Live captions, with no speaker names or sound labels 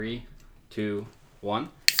3, 2, 1.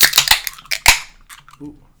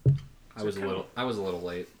 Ooh. I was a little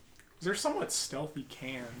late. They're somewhat stealthy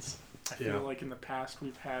cans. I feel like in the past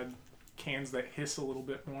we've had cans that hiss a little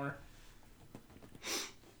bit more.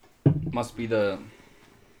 Must be the.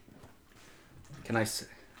 Can I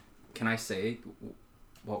say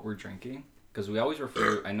what we're drinking? Because we always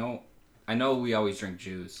refer. I know we always drink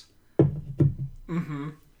juice. Mm-hmm.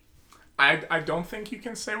 I don't think you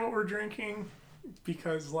can say what we're drinking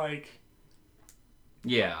because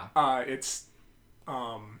it's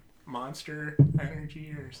Monster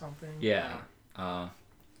Energy or something. Yeah. I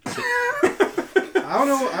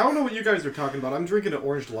don't know what you guys are talking about. I'm drinking an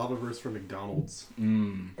orange lava burst from McDonald's.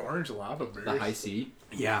 Orange lava burst. The high C.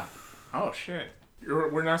 Yeah. Oh shit.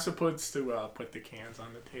 We're not supposed to put the cans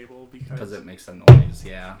on the table because it makes a noise.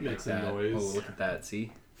 Yeah. Makes like a that. noise. Oh, look at that.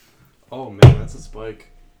 See? Oh man, that's a spike.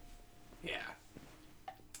 Yeah.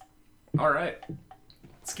 All right.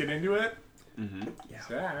 Let's get into it. Mm-hmm. Yeah.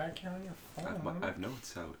 Zach, on your phone. I have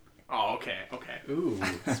notes out. Oh, okay. Ooh.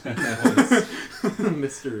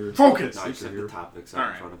 Mr. Focus. No, I just have the topics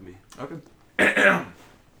out in front of me. Okay.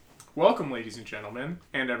 Welcome, ladies and gentlemen,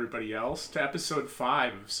 and everybody else, to episode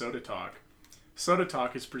 5 of Soda Talk. Soda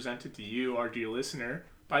Talk is presented to you, our dear listener,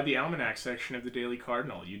 by the Almanac section of the Daily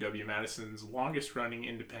Cardinal, UW-Madison's longest-running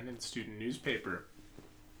independent student newspaper.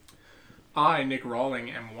 I, Nick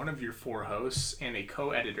Rawling, am one of your 4 hosts and a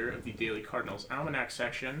co-editor of the Daily Cardinal's Almanac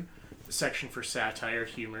section, the section for satire,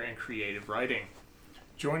 humor, and creative writing.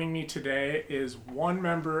 Joining me today is one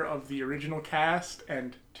member of the original cast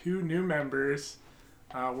and 2 new members.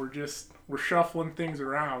 We're shuffling things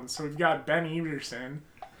around. So we've got Ben Everson.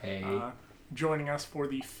 Hey. Joining us for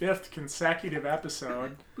the 5th consecutive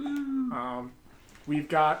episode. We've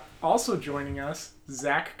got also joining us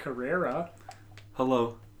Zach Carrera.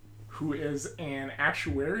 Hello. Who is an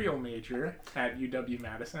actuarial major at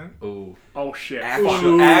UW-Madison. Ooh. Oh, shit.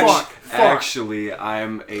 Actually,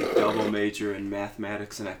 I'm a double major in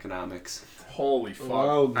mathematics and economics. Holy fuck.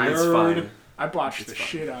 Wow, That's fine. I botched the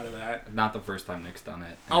shit out of that. Not the first time Nick's done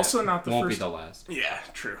it. Also not the Won't first... be the last. Yeah,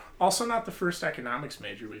 true. Also not the first economics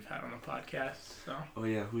major we've had on the podcast, so... Oh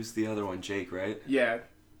yeah, who's the other one? Jake, right? Yeah,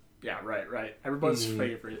 right. Everybody's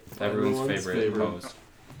favorite. Everyone's favorite host.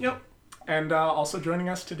 Yep. And also joining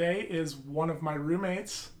us today is one of my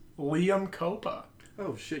roommates, Liam Copa.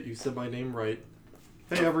 Oh shit, you said my name right.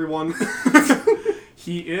 Hey everyone.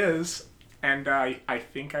 He is, and I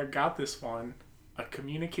think I've got this one, a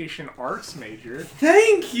communication arts major.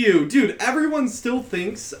 Thank you! Dude, everyone still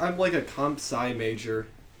thinks I'm like a comp sci major.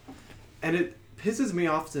 And it pisses me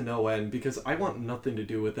off to no end because I want nothing to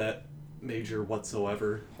do with that major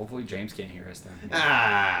whatsoever. Hopefully James can't hear us then.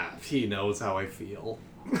 He knows how I feel.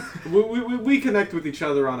 we connect with each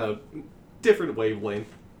other on a different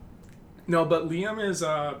wavelength. No, but Liam is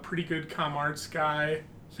a pretty good comm arts guy.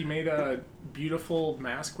 He made a beautiful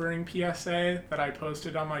mask-wearing PSA that I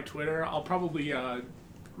posted on my Twitter. I'll probably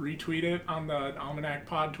retweet it on the Almanac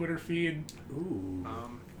Pod Twitter feed. Ooh.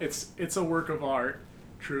 It's a work of art,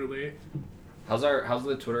 truly. How's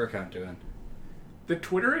the Twitter account doing? The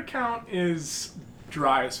Twitter account is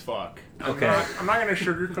dry as fuck. Okay. I'm not going to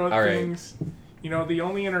sugarcoat All right. things. You know, the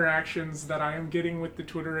only interactions that I am getting with the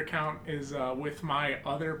Twitter account is with my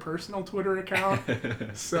other personal Twitter account.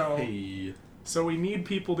 So we need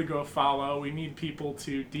people to go follow. We need people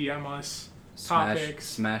to DM us topics.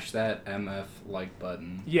 Smash that MF like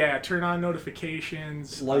button. Yeah, turn on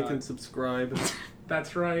notifications. Like and subscribe.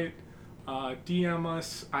 That's right. DM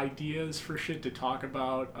us ideas for shit to talk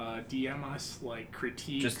about. DM us,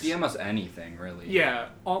 critiques. Just DM us anything, really. Yeah,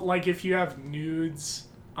 like if you have nudes...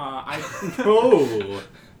 I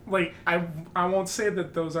won't say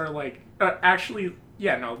that those are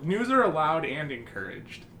news are allowed and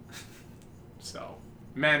encouraged. So,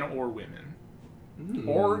 men or women.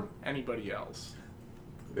 Or anybody else.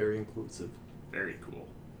 Very inclusive. Very cool.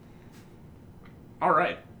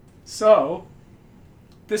 Alright, so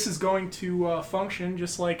this is going to function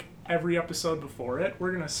just like every episode before it.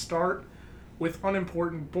 We're going to start with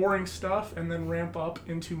unimportant, boring stuff and then ramp up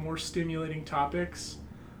into more stimulating topics.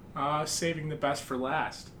 Saving the best for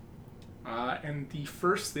last. And the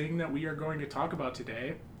first thing that we are going to talk about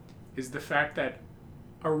today is the fact that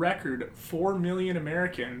a record 4 million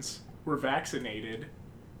Americans were vaccinated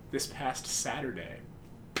this past Saturday.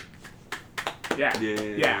 Yeah.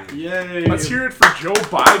 Yay! Let's hear it for Joe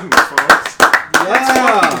Biden, folks.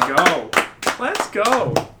 Yeah! Let's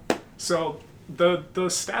go. So the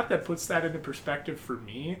stat that puts that into perspective for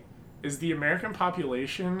me is the American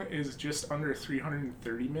population is just under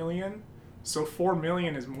 330 million. So 4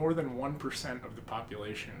 million is more than 1% of the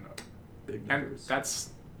population. Big And numbers. that's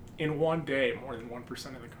in one day, more than 1%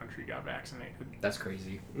 of the country got vaccinated. That's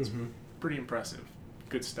crazy. Mm-hmm. Pretty impressive.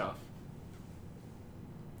 Good stuff.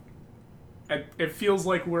 It feels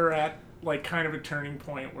like we're at like kind of a turning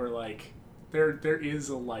point where like there is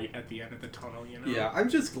a light at the end of the tunnel, you know? Yeah, I'm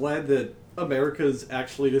just glad that America's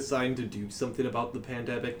actually deciding to do something about the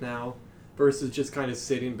pandemic now, versus just kind of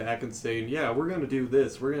sitting back and saying, yeah, we're going to do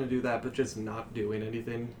this, we're going to do that, but just not doing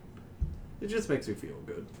anything. It just makes me feel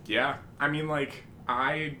good. Yeah. I mean, like,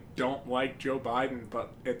 I don't like Joe Biden,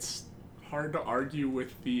 but it's hard to argue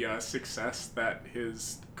with the success that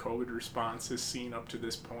his COVID response has seen up to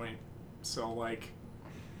this point. So, like,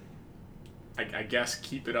 I guess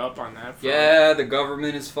keep it up on that front. Yeah, the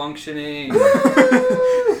government is functioning.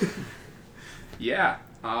 Yeah.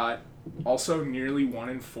 Also, nearly 1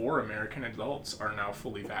 in 4 American adults are now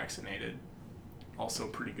fully vaccinated. Also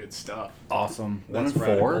pretty good stuff. Awesome. That's 1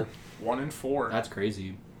 in 4? radical. 1 in 4. That's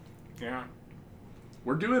crazy. Yeah.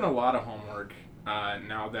 We're doing a lot of homework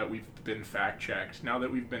now that we've been fact-checked, now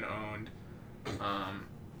that we've been owned.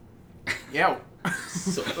 Yeah.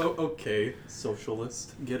 So, okay,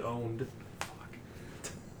 socialist, get owned.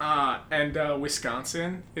 And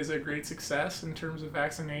Wisconsin is a great success in terms of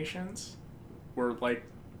vaccinations. We're, like,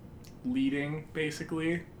 leading,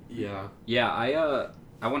 basically. Yeah. Yeah,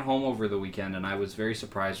 I went home over the weekend and I was very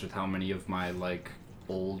surprised with how many of my like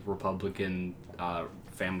old Republican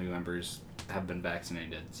family members have been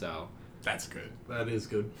vaccinated. So That's good. That is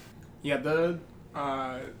good. Yeah,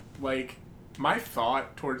 like, my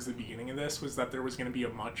thought towards the beginning of this was that there was going to be a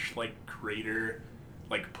much, like, greater,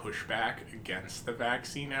 like, pushback against the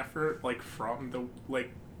vaccine effort, like, from the,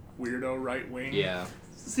 like, weirdo right wing. yeah,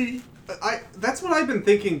 See, that's what I've been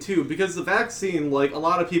thinking too, because the vaccine, like, a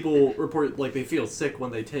lot of people report, like, they feel sick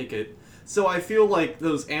when they take it. So I feel like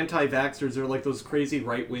those anti-vaxxers are like those crazy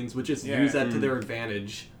right-wings would just use that to their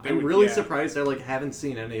advantage. I'm really surprised I, like, haven't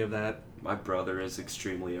seen any of that. My brother is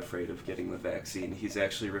extremely afraid of getting the vaccine. He's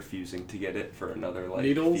actually refusing to get it for another, like,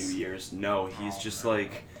 Needles? few years. No, he's just,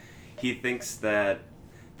 like, he thinks that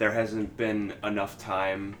there hasn't been enough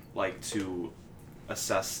time, like, to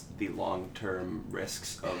assess the long-term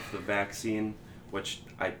risks of the vaccine, which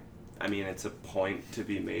I mean, it's a point to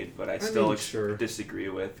be made, but I still sure. disagree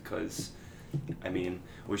with, because, I mean,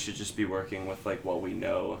 we should just be working with, like, what we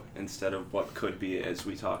know instead of what could be, as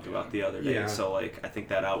we talked about the other day. Yeah. So, like, I think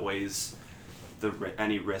that outweighs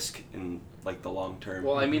any risk in, like, the long term.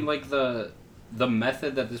 well, I mean, like the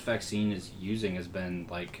method that this vaccine is using has been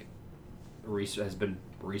like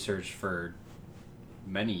researched for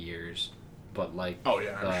many years, but like Oh,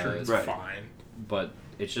 yeah, I'm sure it's Right. fine. but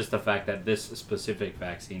it's just the fact that this specific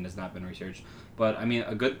vaccine has not been researched. But I mean,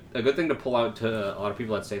 a good thing to pull out to a lot of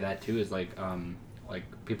people that say that too is like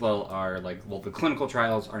people are like, well, the clinical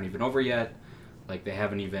trials aren't even over yet, like they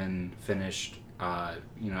haven't even finished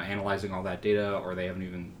analyzing all that data, or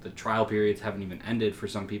the trial periods haven't even ended for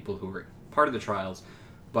some people who were part of the trials,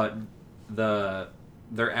 but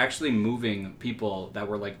they're actually moving people that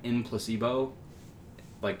were like in placebo,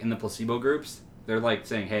 like in the placebo groups. They're like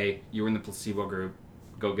saying, hey, you were in the placebo group,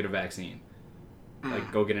 go get a vaccine.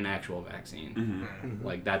 Like, go get an actual vaccine. Mm-hmm.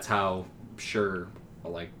 Like, that's how sure,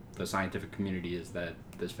 like, the scientific community is that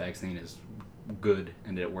this vaccine is good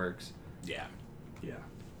and it works. Yeah. Yeah.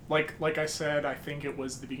 Like I said, I think it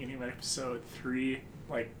was the beginning of episode 3,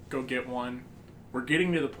 like, go get one. We're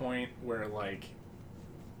getting to the point where, like,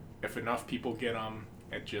 if enough people get them,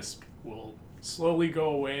 it just will slowly go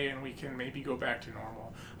away and we can maybe go back to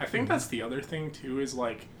normal. I think that's the other thing, too, is,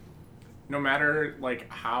 like, no matter, like,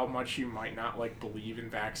 how much you might not, like, believe in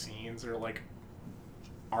vaccines or, like,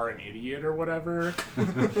 are an idiot or whatever,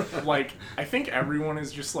 like, I think everyone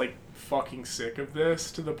is just, like, fucking sick of this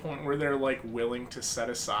to the point where they're, like, willing to set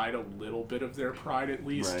aside a little bit of their pride at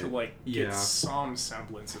least to, like, get some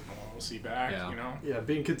semblance of normalcy back, you know? Yeah,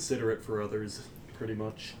 being considerate for others, pretty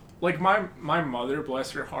much. Like, my mother,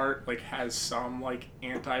 bless her heart, like, has some, like,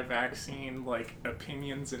 anti-vaccine, like,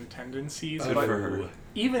 opinions and tendencies, Good but for her.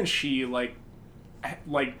 even she, like,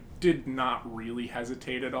 did not really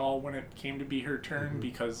hesitate at all when it came to be her turn,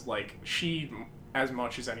 because, like, she, as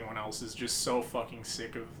much as anyone else, is just so fucking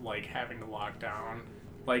sick of, like, having to lock down.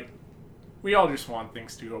 Like, we all just want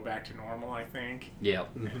things to go back to normal, I think. Yeah.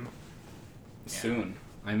 Mm-hmm. Soon.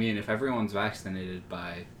 I mean, if everyone's vaccinated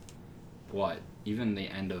by, what, even the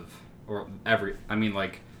end of,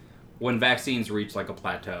 like, when vaccines reach, like, a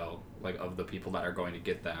plateau, like, of the people that are going to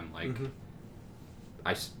get them, like,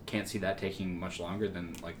 I can't see that taking much longer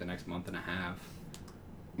than, like, the next month and a half.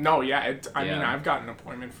 No, yeah, I mean, I've got an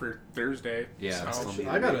appointment for Thursday. Yeah. So.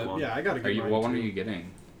 I gotta get What one are too. you getting?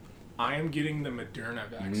 I am getting the Moderna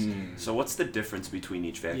vaccine. So what's the difference between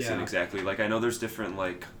each vaccine exactly? Like, I know there's different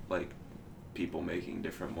like people making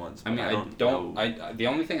different ones. I mean, I don't. The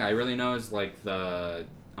only thing I really know is like the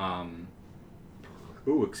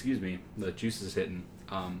Ooh, excuse me. The juice is hitting.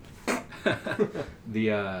 I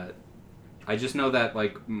just know that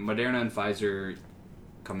like Moderna and Pfizer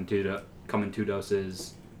come in two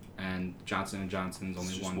doses, and Johnson & Johnson's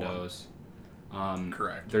only one dose.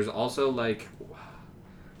 Correct. There's also like,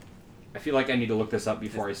 I feel like I need to look this up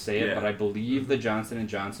before I say it, but I believe the Johnson &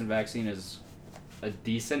 Johnson vaccine is a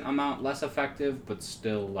decent amount less effective, but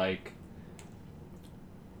still like,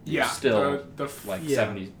 still the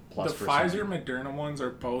 70 plus the percent. Pfizer Moderna ones are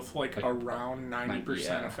both like around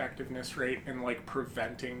 90% effectiveness rate in like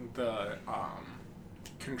preventing the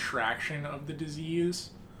contraction of the disease,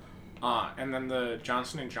 and then the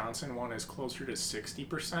Johnson & Johnson one is closer to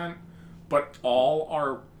 60%, but all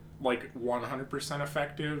are like 100%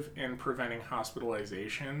 effective in preventing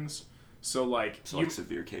hospitalizations. So like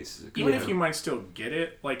severe cases. Even if you might still get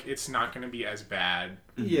it, like it's not going to be as bad.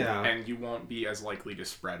 Yeah. And you won't be as likely to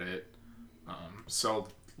spread it. So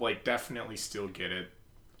like definitely still get it.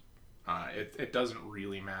 It doesn't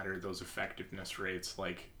really matter those effectiveness rates.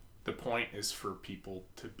 Like the point is for people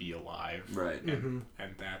to be alive. Right. And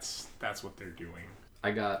that's what they're doing.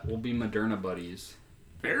 We'll be Moderna buddies.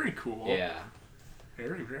 Very cool. Yeah.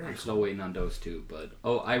 Very, very I'm cool. still waiting on dose 2, but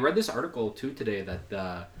I read this article too today that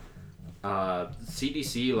the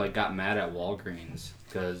CDC like got mad at Walgreens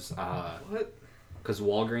because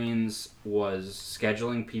Walgreens was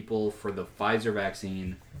scheduling people for the Pfizer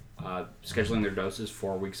vaccine, scheduling their doses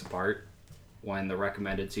 4 weeks apart, when the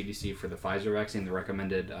recommended CDC for the Pfizer vaccine, the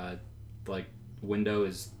recommended window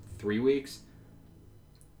is 3 weeks.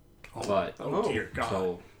 Oh dear God.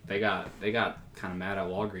 So they got kind of mad at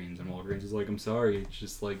Walgreens, and Walgreens is like, I'm sorry, it's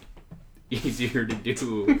just like easier to do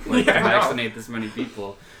to vaccinate this many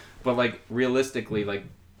people. But like realistically, like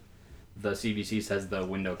the CDC says the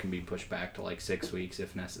window can be pushed back to like 6 weeks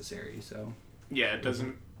if necessary. So yeah, it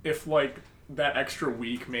doesn't. If like that extra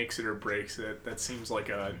week makes it or breaks it, that seems like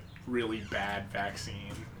a really bad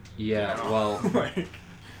vaccine. Yeah, you know? well, like,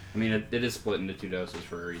 I mean, it is split into 2 doses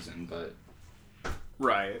for a reason, but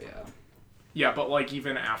right. Yeah. Yeah, but like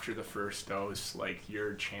even after the first dose, like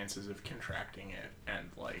your chances of contracting it and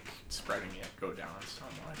like spreading it go down so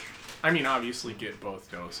much. I mean, obviously get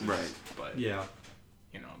both doses, right? But yeah,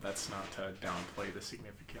 you know, that's not to downplay the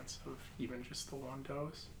significance of even just the one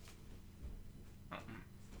dose.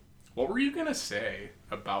 What were you gonna say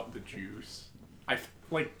about the juice?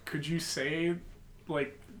 Could you say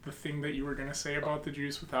like the thing that you were gonna say about the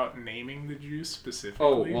juice without naming the juice specifically?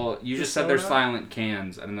 Oh, well, you just said there's silent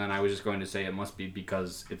cans, and then I was just going to say it must be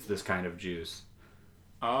because it's this kind of juice.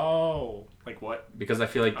 Oh, like what? Because I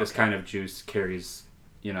feel like this kind of juice carries,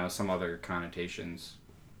 some other connotations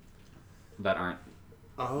that aren't.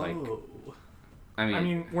 Oh. I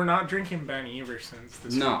mean, we're not drinking Ben Everson's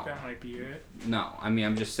this week. That might be it. No, I mean,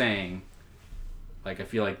 I'm just saying, like, I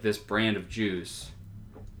feel like this brand of juice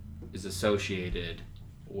is associated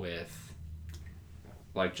with,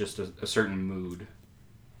 like, just a certain mood,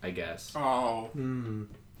 I guess. Oh.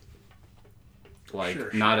 Like,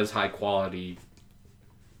 sure. not as high quality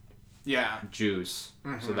juice,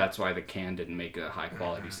 Mm-hmm. so that's why the can didn't make a high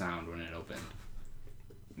quality sound when it opened.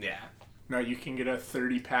 Yeah. No, you can get a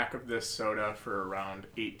 30-pack of this soda for around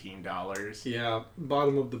 $18. Yeah,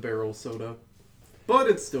 bottom of the barrel soda. But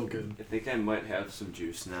it's still good. I think I might have some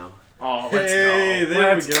juice now. Oh, let's Hey, go.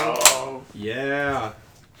 there Let's we go. go. Yeah.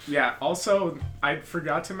 Yeah, also, I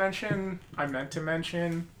meant to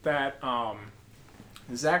mention that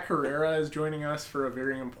Zach Herrera is joining us for a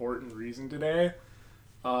very important reason today.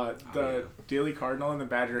 The Daily Cardinal and the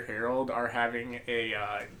Badger Herald are having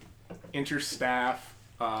a interstaff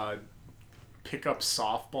pickup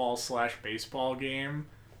softball/baseball game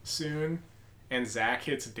soon, and Zach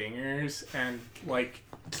hits dingers and like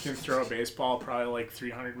can throw a baseball probably like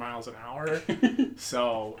 300 miles an hour.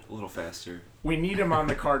 So A little faster. we need him on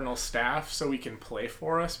the Cardinal staff so he can play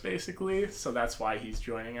for us, basically. So that's why he's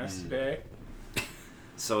joining us today.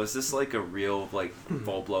 So is this like a real like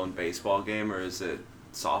full-blown baseball game, or is it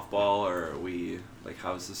softball, or are we like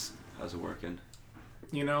how's it working?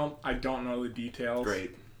 I don't know the details.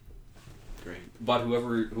 Great. But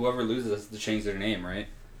whoever loses has to change their name, right?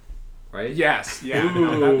 Right? Yes, yeah.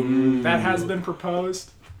 No, that has been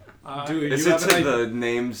proposed. Is it to the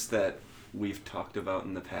names that we've talked about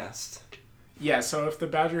in the past? Yeah, so if the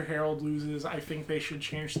Badger Herald loses, I think they should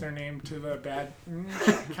change their name to the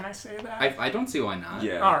Can I say that? I don't see why not.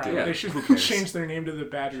 Yeah. All right, yeah. they should change their name to the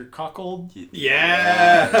Badger Cuckold.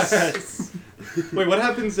 Yes! Wait, what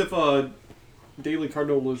happens if Daily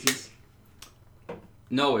Cardinal loses.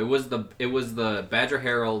 No, it was the Badger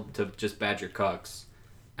Herald to just Badger Cucks,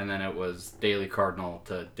 and then it was Daily Cardinal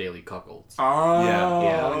to Daily Cuckolds. Oh,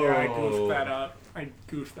 Yeah. I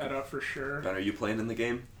goofed that up for sure. Ben, are you playing in the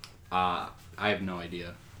game? I have no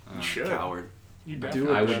idea. You should. Coward. You Do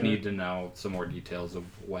definitely. it. I would better. need to know some more details of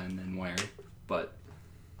when and where, but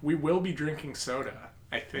We will be drinking soda,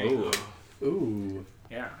 I think. Ooh.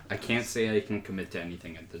 Yeah. I can't say I can commit to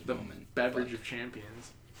anything at this The moment. beverage of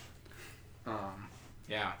champions.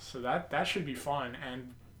 Yeah, so that should be fun,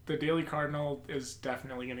 and the Daily Cardinal is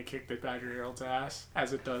definitely going to kick the Badger Herald's ass,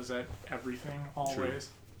 as it does at everything, always.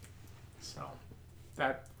 So,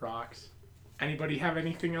 that rocks. Anybody have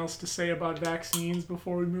anything else to say about vaccines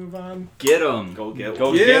before we move on? Get them. Go get Go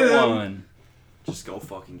one. get Get 'em. one. Just go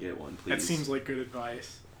fucking get one, please. That seems like good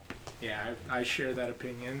advice. Yeah, I share that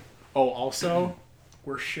opinion. Oh, also,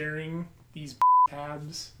 we're sharing these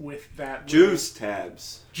tabs with that Juice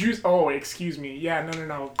tabs. Juice. Oh, excuse me. Yeah,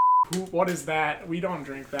 no. What is that? We don't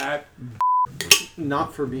drink that.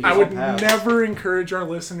 Not for me. I would I'll pass. never encourage our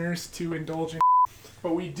listeners to indulge in.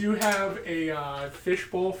 But we do have a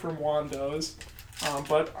fishbowl from Wando's.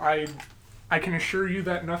 But I can assure you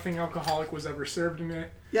that nothing alcoholic was ever served in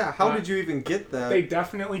it. Yeah, how did you even get that? They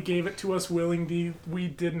definitely gave it to us willingly. We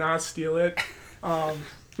did not steal it.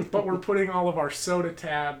 But we're putting all of our soda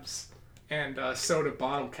tabs and soda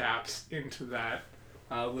bottle caps into that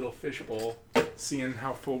little fishbowl, seeing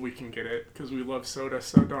how full we can get it, because we love soda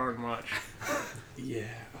so darn much. Yeah.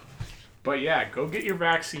 But yeah, go get your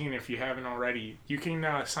vaccine if you haven't already. You can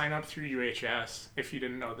sign up through UHS if you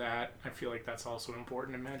didn't know that. I feel like that's also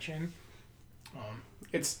important to mention.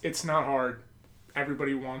 It's not hard.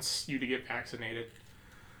 Everybody wants you to get vaccinated.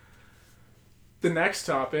 The next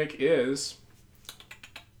topic is...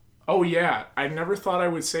 Oh yeah, I never thought I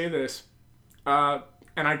would say this.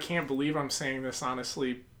 And I can't believe I'm saying this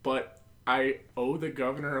honestly, but I owe the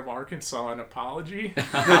governor of Arkansas an apology.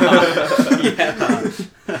 Yeah.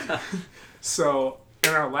 So, in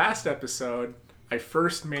our last episode, I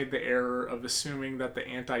first made the error of assuming that the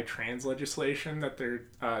anti-trans legislation that their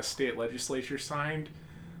state legislature signed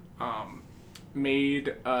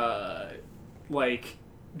made, like,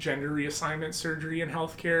 gender reassignment surgery in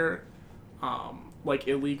healthcare, like,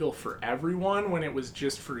 illegal for everyone when it was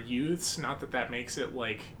just for youths. Not that that makes it,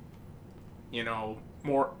 like, you know,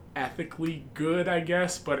 more ethically good, I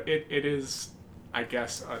guess, but it is, I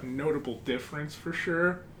guess, a notable difference for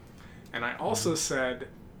sure. And I also said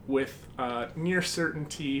with near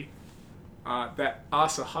certainty that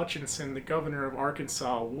Asa Hutchinson, the governor of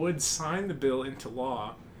Arkansas, would sign the bill into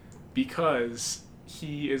law because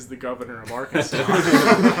he is the governor of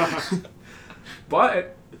Arkansas.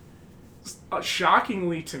 But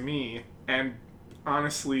shockingly to me, and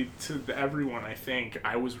honestly to everyone, I think,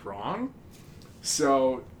 I was wrong.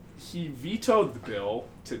 So he vetoed the bill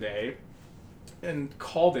today and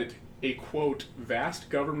called it a, quote, vast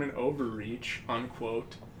government overreach,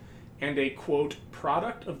 unquote, and a, quote,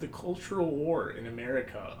 product of the Cultural War in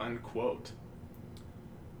America, unquote.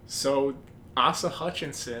 So Asa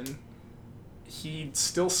Hutchinson, he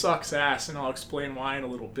still sucks ass, and I'll explain why in a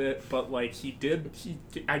little bit, but, like, he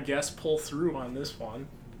I guess, pull through on this one.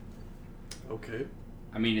 Okay.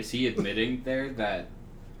 I mean, is he admitting there that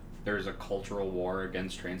there's a cultural war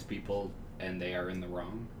against trans people and they are in the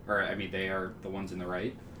wrong? Or, I mean, they are the ones in the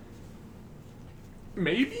right?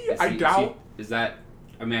 Maybe? Is I he- doubt. Is that...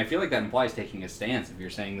 I mean, I feel like that implies taking a stance if you're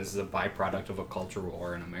saying this is a byproduct of a cultural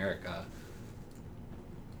war in America.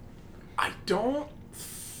 I don't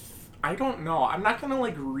know. I'm not gonna,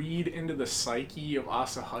 like, read into the psyche of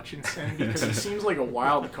Asa Hutchinson because he seems like a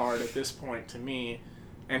wild card at this point to me,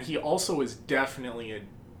 and he also is definitely a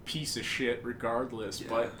piece of shit regardless.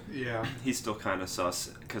 But Yeah. He's still kind of sus,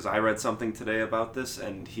 because I read something today about this,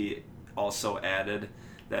 and he also added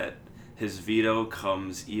that his veto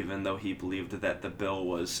comes even though he believed that the bill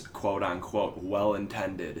was, quote unquote, well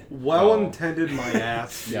intended. Well intended, my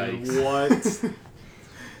ass. Dude. Yikes. What?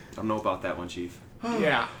 I don't know about that one, Chief.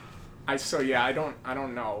 yeah, I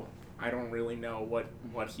don't know. I don't really know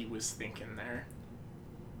what he was thinking there.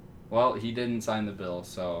 Well, he didn't sign the bill,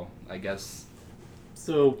 so I guess...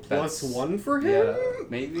 So plus That's- one for him? Yeah,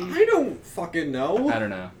 maybe? I don't fucking know. I don't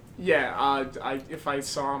know. Yeah, if I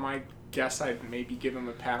saw him, I guess I'd maybe give him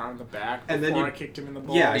a pat on the back before And then I kicked him in the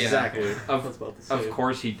balls. Yeah, Yeah. exactly. Of- I was about to say. Of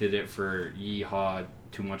course he did it for yeehaw,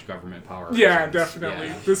 too much government power. Yeah, reasons. definitely.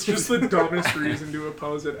 Yeah. That's just the dumbest reason to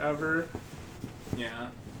oppose it ever. Yeah.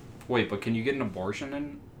 Wait, but can you get an abortion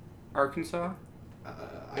in Arkansas?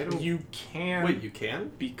 I don't. You can. Wait, you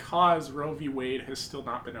can? Because Roe v. Wade has still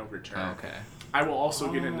not been overturned. Okay. I will also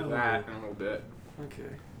get into Oh. that in a little bit.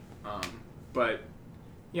 Okay. But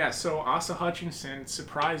yeah, so Asa Hutchinson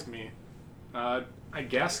surprised me. I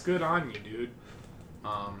guess good on you, dude.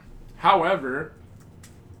 However,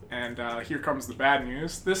 and here comes the bad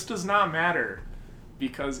news, this does not matter,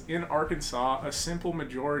 because in Arkansas, a simple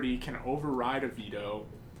majority can override a veto.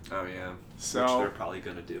 Oh, yeah. So which they're probably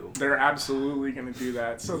going to do. They're absolutely going to do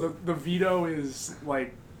that. So the veto is,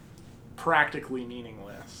 like, practically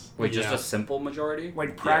meaningless. Wait, just a simple majority?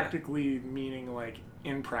 Like, practically meaning, like,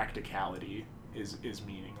 impracticality is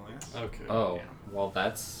meaningless. Okay. Oh, Yeah. well,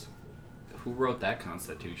 that's... Who wrote that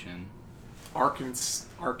constitution?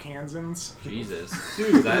 Arkansans? Jesus.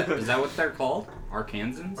 Dude. Is that what they're called?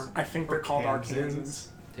 Arkansans? I think they're called Arkansans. Arkansans.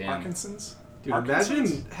 Damn. Arkansans? Dude,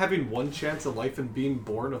 imagine having one chance of life and being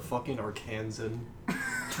born a fucking Arkansan.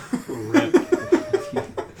 Rip.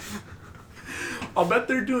 I'll bet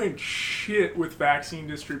they're doing shit with vaccine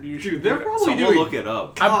distribution. Dude, they're probably Someone doing look it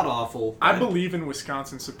up. god awful. I believe in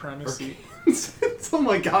Wisconsin supremacy. Oh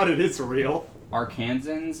my god, it is real.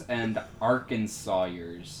 Arkansans and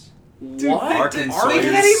Arkansasiers. Dude, What? They Arkansas.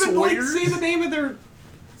 can't even like Sawyers? say the name of their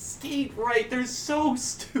state right. They're so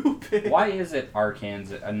stupid. Why is it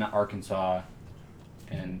not Arkansas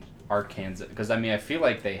and Arkansas? Because, I mean, I feel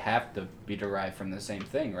like they have to be derived from the same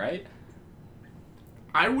thing, right?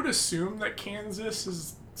 I would assume that Kansas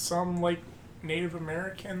is some, like, Native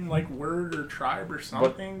American, like, word or tribe or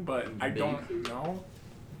something, but I don't know.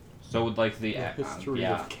 So would, like, the history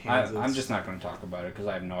of I'm Kansas. just not going to talk about it because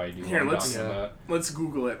I have no idea Here, what I'm let's- talking about. Let's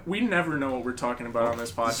Google it. We never know what we're talking about on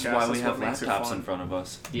this podcast. This is why we That's have what makes it laptops fun. in front of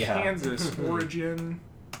us. Yeah. Kansas, origin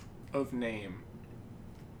of name.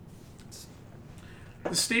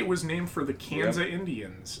 The state was named for the Kansas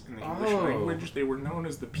Indians. In the English Oh. language, they were known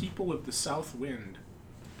as the people of the South Wind.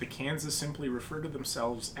 The Kansas simply refer to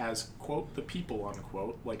themselves as, quote, the people,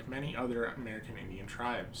 unquote, like many other American Indian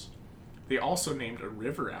tribes. They also named a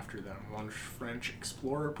river after them. One French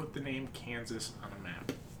explorer put the name Kansas on a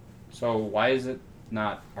map. So why is it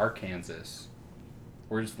not Arkansas?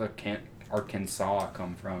 Where's the Arkansas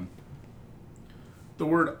come from? The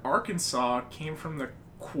word Arkansas came from the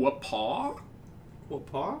Quapaw?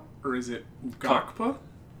 Quapaw? Or is it Ukakpa?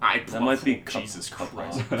 That might be Jesus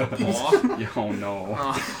Christ. Quapaw? Oh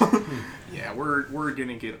no. Yeah, we're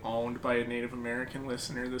gonna get owned by a Native American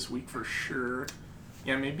listener this week for sure.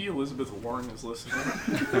 Yeah, maybe Elizabeth Warren is listening.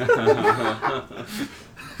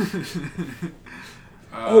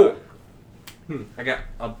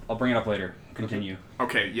 I'll bring it up later. Continue.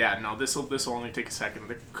 Okay, yeah, no, this'll only take a second.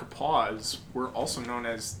 The Quapaws were also known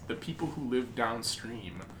as the people who lived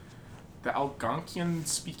downstream. The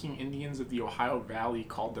Algonquian-speaking Indians of the Ohio Valley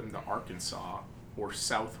called them the Arkansas, or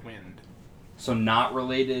South Wind. So not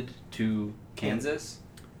related to Kansas?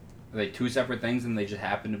 Are they two separate things and they just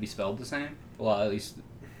happen to be spelled the same? Well, at least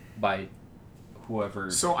by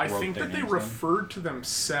whoever. So I wrote think their that they names down. referred to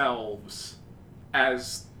themselves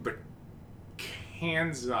as the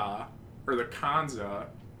Kansa, or the Kansa,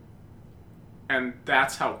 and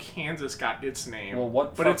that's how Kansas got its name.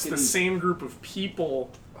 Well, but it's the same group of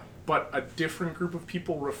people, but a different group of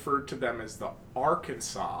people referred to them as the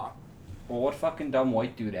Arkansas. Well, what fucking dumb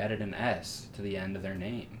white dude added an S to the end of their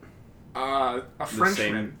name? A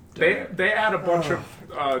Frenchman. same- They add a bunch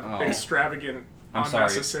of extravagant, I'm sorry.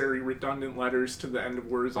 unnecessary, redundant letters to the end of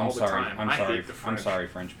words all the time. I'm I sorry. hate the French. I'm sorry,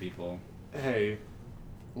 French people. Hey,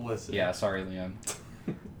 listen. Yeah, sorry, Liam.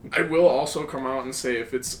 I will also come out and say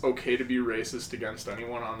if it's okay to be racist against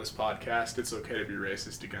anyone on this podcast, it's okay to be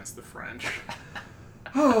racist against the French.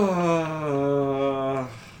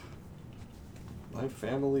 My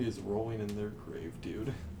family is rolling in their grave,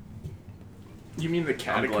 dude. You mean the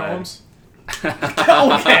I'm glad. catacombs?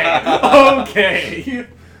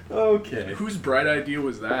 Okay. Whose bright idea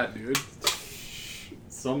was that, dude?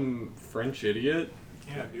 Some French idiot?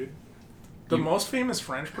 Yeah, dude. The most famous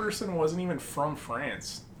French person wasn't even from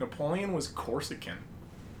France. Napoleon was Corsican.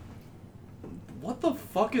 What the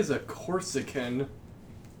fuck is a Corsican?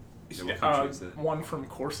 Yeah, what country is it? One from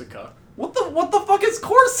Corsica. What the fuck is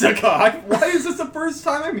Corsica? Why is this the first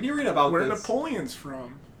time I'm hearing about Where this? Napoleon's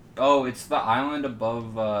from. Oh, it's the island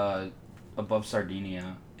above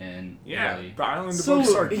Sardinia in Yeah, Italy. the island So, above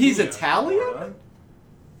Sardinia. he's Italian? Florida.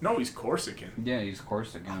 No, he's Corsican. Yeah, he's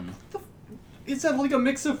Corsican. Is that like a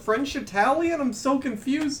mix of French Italian? I'm so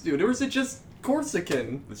confused, dude. Or is it just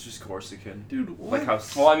Corsican? It's just Corsican. Dude, what? Like how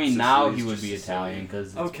Well, I mean, now Sicily's he would just be Sicily. Italian because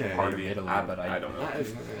it's Okay. part of Maybe. Italy. I But don't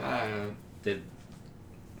know.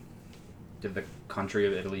 Did the country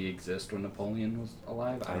of Italy exist when Napoleon was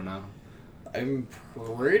alive? I don't know. I'm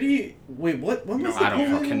pretty... Wait, what? When was I don't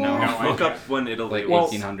Napoleon fucking know. alive? No, Look up when Italy Like Well-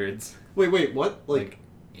 1800s. Wait, what? Like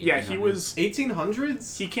Yeah, he 1800s. was...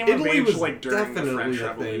 1800s? He came of Italy age was like during the definitely French a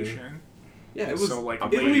thing. Revolution. Yeah, it was. So, like, I'm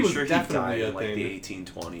Italy pretty was sure he definitely died a in like thing. the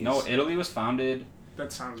 1820s. No, Italy was founded.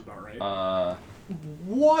 that sounds about right.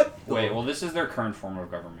 What? Wait, well, this is their current form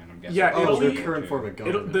of government, I'm guessing. Yeah, Oh, Italy- their current form of It,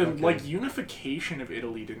 government. the okay. like unification of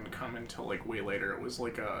Italy didn't come until like way later. It was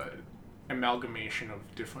like a amalgamation of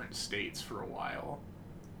different states for a while.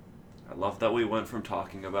 I love that we went from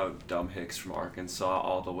talking about dumb hicks from Arkansas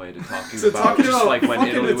all the way to talking So about talking just about like when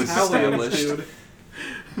fucking Italy was Italians, established.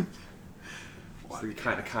 dude. It's the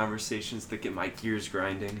kind of conversations that get my gears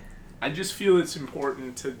grinding. I just feel it's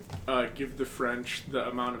important to give the French the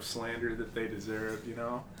amount of slander that they deserve, you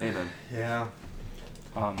know? Amen. Yeah.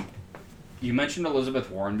 You mentioned Elizabeth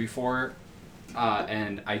Warren before,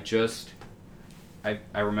 and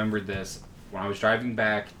I remembered this. When I was driving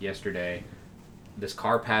back yesterday, this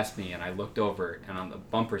car passed me, and I looked over, and on the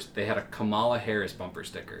bumpers, they had a Kamala Harris bumper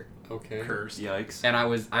sticker. Okay. Cursed. Yikes. And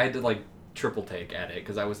I had to, like, triple take at it,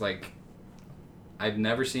 because I was like, I've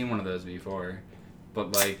never seen one of those before.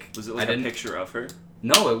 But, like... Was it like a picture of her?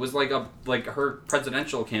 No, it was like her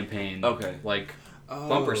presidential campaign. Okay. Like,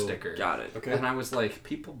 bumper sticker. Got it. Okay. And I was like,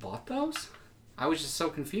 people bought those? I was just so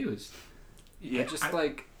confused. Yeah,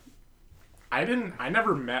 I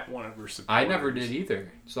never met one of her supporters. I never did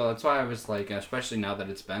either. So that's why I was like, especially now that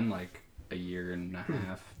it's been like a year and a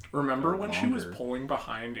half. Remember or when she was longer. polling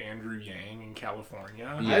behind Andrew Yang in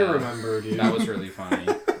California? Yeah. I remember, dude. That was really funny.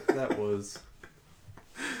 That was.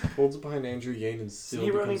 Holds behind Andrew Yang and Is still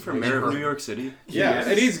he running becomes for vice mayor of president. New York City? Yeah, Yes.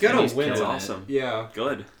 and he's gonna And he's win. That's killing it. awesome. Yeah,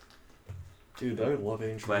 Good. dude, I love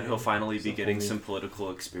Andrew. Glad he'll Yang. finally He's be a getting homie. some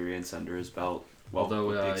political experience under his belt. Well, Although,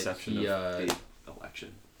 with the exception he, of the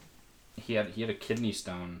election. He had a kidney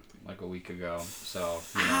stone like a week ago. So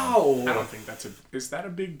you know. Ow! I don't think is that a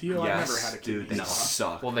big deal? I've never had a kidney dude, they stone.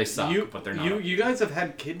 suck. Well, they suck, You, but they're not. You guys have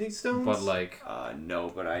had kidney stones? But like,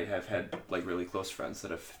 No, but I have had like really close friends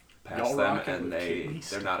that have passed Y'all them, rocking and with kidney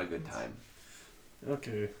they're not a good time.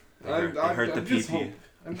 Okay. It hurt the I'm just PP.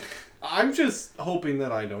 I'm just hoping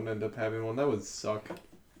that I don't end up having one. That would suck.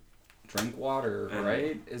 drink water, And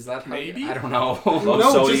right? Is that how maybe? I don't know. Low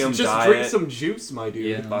No, sodium just diet. drink some juice, my dude.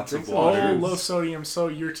 Yeah. Lots Drink of some water. Oh, juice. low sodium. So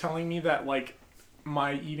you're telling me that like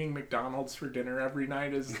my eating McDonald's for dinner every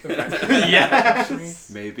night is the best?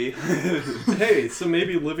 Yes. Maybe. Hey, so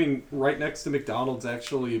maybe living right next to McDonald's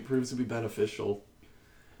actually proves to be beneficial.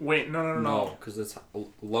 Wait, no. No, because it's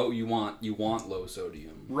low. You want low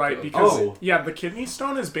sodium. Right, So- because the kidney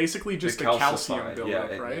stone is basically just The a calcium calcified, buildup,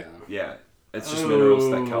 yeah, right? Yeah, it's just minerals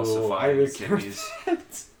that I calcify your misheard kidneys,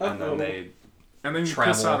 that. and then they. And then you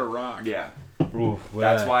Travel. piss out a rock. Yeah, Ooh,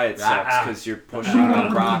 that's why it sucks because you're pushing a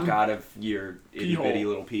rock out of your itty Pee bitty hole.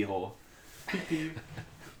 little pee hole.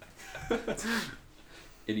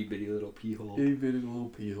 Itty bitty little pee hole. Itty bitty little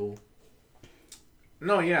pee hole.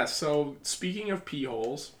 No, yeah. So speaking of pee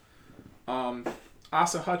holes,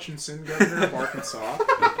 Asa Hutchinson, governor of Arkansas.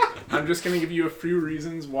 I'm just gonna give you a few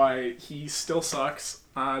reasons why he still sucks,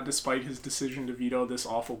 despite his decision to veto this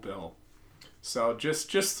awful bill. So just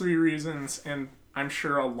 3 reasons, and I'm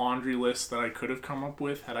sure a laundry list that I could have come up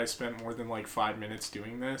with had I spent more than like 5 minutes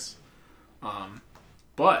doing this.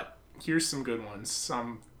 But here's some good ones,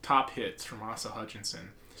 some top hits from Asa Hutchinson.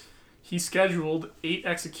 He scheduled 8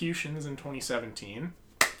 executions in 2017.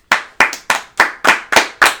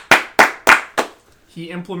 He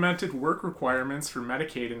implemented work requirements for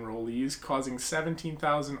Medicaid enrollees, causing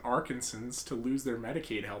 17,000 Arkansans to lose their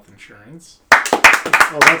Medicaid health insurance.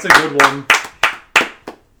 Oh, that's a good one.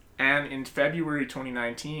 And in February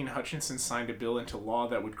 2019, Hutchinson signed a bill into law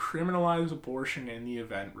that would criminalize abortion in the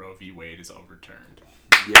event Roe v. Wade is overturned.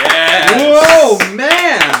 Yes! Whoa,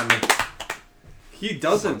 man! He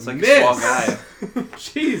doesn't Sounds like miss. a small guy.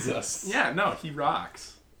 Jesus. Yeah, no, he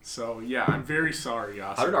rocks. So, yeah, I'm very sorry,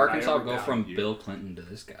 Asa. How did that I Arkansas ever go doubted from you. Bill Clinton to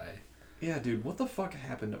this guy? Yeah, dude, what the fuck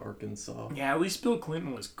happened to Arkansas? Yeah, at least Bill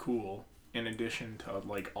Clinton was cool, in addition to,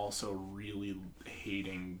 like, also really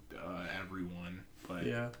hating everyone. But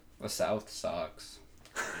Yeah. The South sucks.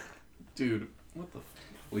 Dude, what the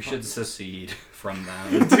We should secede from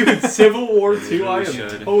them. Dude, Civil War II, I am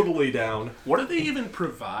should. totally down. what do they even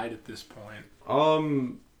provide at this point?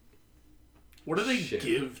 What do they Shit.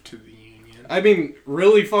 give to the union? I mean,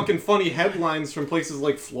 really fucking funny headlines from places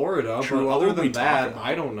like Florida, True, but what other would we than talk that, about?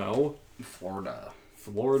 I don't know. Florida.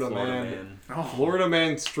 Florida man. Oh, Florida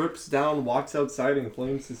man strips down, walks outside, and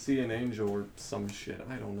claims to see an angel or some shit.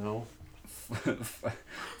 I don't know.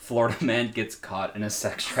 Florida man gets caught in a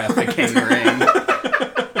sex trafficking ring.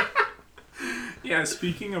 yeah,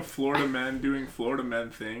 speaking of Florida men doing Florida men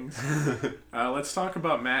things, let's talk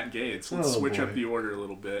about Matt Gaetz. Let's Oh, switch boy. up the order a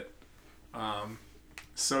little bit.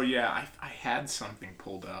 So, yeah, I had something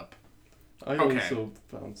pulled up. I Okay. also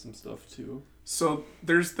found some stuff too. So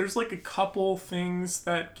there's like a couple things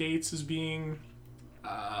that Gates is being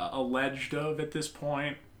alleged of at this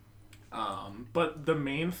point, but the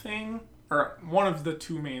main thing, or one of the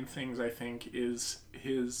two main things, I think, is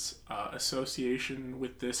his association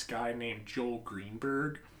with this guy named Joel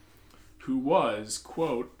Greenberg, who was,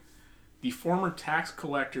 quote, the former tax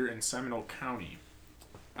collector in Seminole County.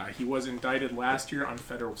 He was indicted last year on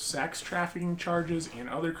federal sex trafficking charges and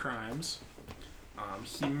other crimes.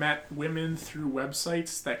 He met women through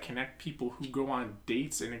websites that connect people who go on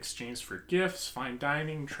dates in exchange for gifts, fine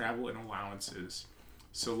dining, travel, and allowances.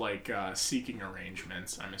 So, like, seeking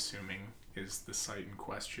arrangements, I'm assuming, is the site in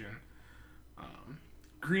question.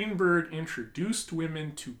 Greenberg introduced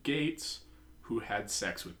women to Gates, who had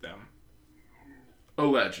sex with them.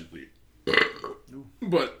 Allegedly.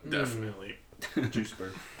 But definitely. Juice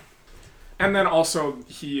bird. And then also,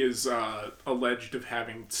 he is alleged of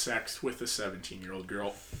having sex with a 17-year-old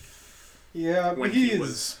girl Yeah, when he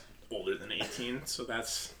was older than 18, so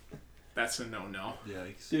that's a no-no.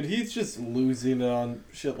 Yikes. Dude, he's just losing on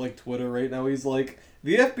shit like Twitter right now. He's like,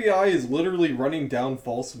 the FBI is literally running down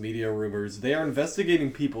false media rumors. They are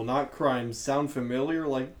investigating people, not crimes. Sound familiar?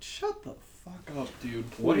 Like, shut the fuck up, dude.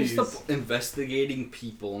 Please. What is the investigating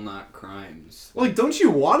people, not crimes? Like, don't you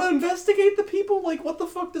want to investigate the people? Like, what the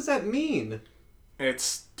fuck does that mean?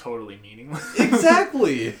 It's totally meaningless.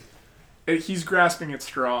 Exactly. He's grasping at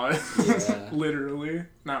straw. Yeah. Literally.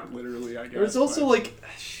 Not literally, I guess. There's also but- like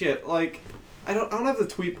shit. Like I don't have the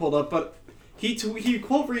tweet pulled up, but he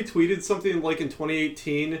quote retweeted something like in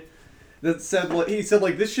 2018 that said like he said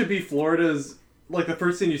like this should be Florida's like the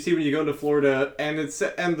first thing you see when you go into Florida, and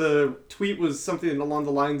the tweet was something along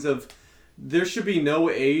the lines of there should be no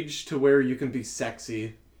age to where you can be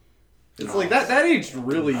sexy. It's like that aged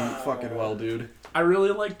really fucking well, dude. I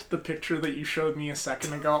really liked the picture that you showed me a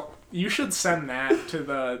second ago. You should send that to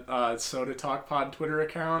the Soda Talk Pod Twitter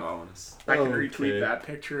account. Oh, I can Okay. retweet that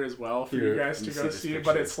picture as well for Here, you guys to let me go see this see. But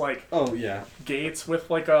picture. it's like Oh yeah. Gates with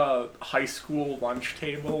like a high school lunch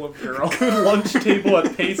table of girls. Lunch table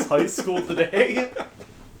at Pace High School today.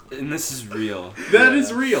 and this is real. That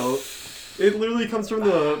is real. It literally comes from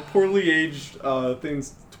the poorly aged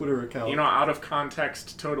things Twitter account. You know, out of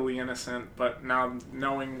context, totally innocent. But now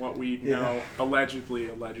knowing what we know, allegedly,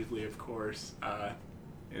 of course,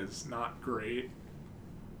 is not great.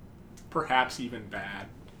 Perhaps even bad.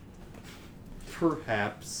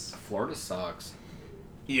 Perhaps. Florida sucks.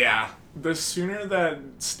 Yeah. The sooner that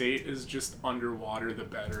state is just underwater, the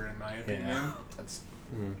better, in my opinion. That's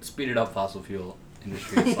speed it up, fossil fuel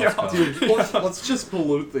industry. Yeah, Let's go. Dude, let's just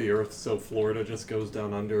pollute the earth so Florida just goes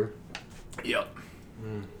down under. Yep.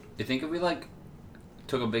 You think if we like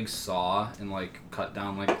took a big saw and like cut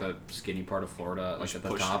down like the skinny part of Florida, like at the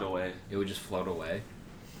Push top, it away. it would just float away?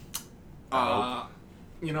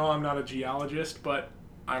 You know, I'm not a geologist, but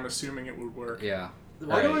I'm assuming it would work. Yeah.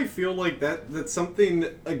 Why do Right. I feel like that's something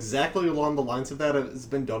exactly along the lines of that has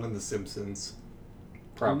been done in The Simpsons?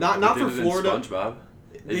 Probably. Not They for did it in Florida. SpongeBob.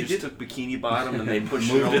 They They just did- took Bikini Bottom and they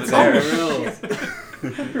pushed Moved it over it there.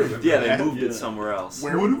 somewhere Yeah, they moved it somewhere else.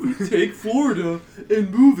 Where What would if we take Florida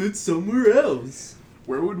and move it somewhere else?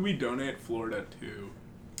 Where would we donate Florida to?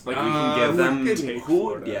 Like we can give them we take who?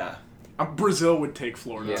 Florida. Yeah. Brazil would take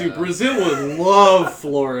Florida. Yeah. Dude, Brazil would love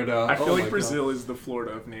Florida. I feel Oh like my Brazil is the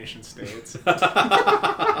Florida of nation states.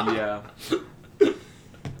 Yeah.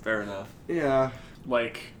 Fair enough. God. Yeah.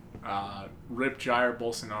 Like, Rip Jair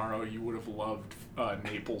Bolsonaro, you would have loved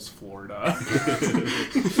Naples, Florida.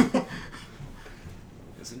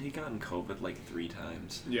 Hasn't he gotten COVID like 3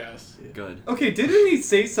 times? Yes. Good. Okay, didn't he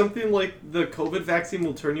say something like the COVID vaccine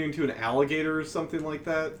will turn you into an alligator or something like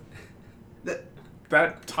that?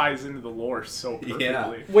 That ties into the lore so perfectly.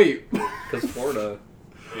 Yeah. Wait. Because Florida.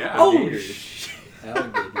 Yeah. Oh, Alligators. shit.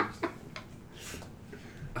 Alligators.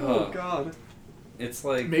 Oh, God. It's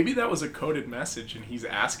like Maybe that was a coded message and he's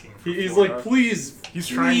asking for He's Florida. like, please, He's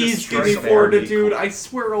trying to please give strike me a Florida, bargain. dude. I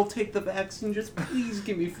swear I'll take the vaccine. Just please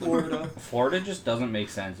give me Florida. Florida just doesn't make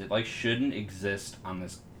sense. It like shouldn't exist on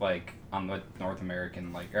this like on the North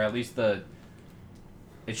American like or at least it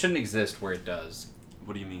shouldn't exist where it does.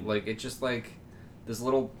 What do you mean? Like it's just like this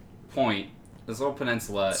little point, this little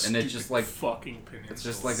peninsula, and it's just like fucking peninsula. it's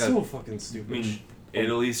just like So a fucking I stupid. mean,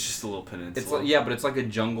 Italy's just a little peninsula. it's like, yeah, but it's like a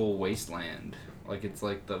jungle wasteland. Like it's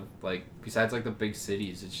like the like besides like the big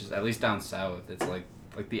cities, it's just at least down south, it's like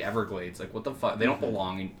the Everglades. Like what the fuck? They don't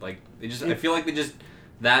belong in like they just. I feel like they just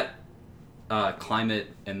that climate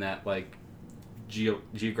and that like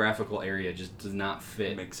geographical area just does not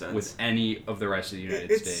fit Makes sense. with any of the rest of the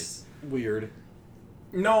United It's States. weird.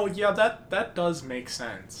 No, yeah, that does make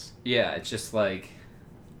sense. Yeah, it's just like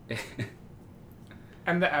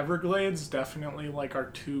And the Everglades definitely, like,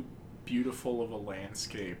 are too beautiful of a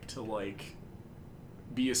landscape to, like,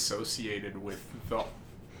 be associated with the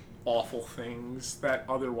awful things that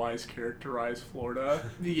otherwise characterize Florida.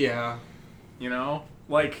 Yeah. You know?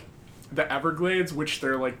 Like, the Everglades, which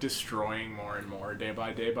they're, like, destroying more and more day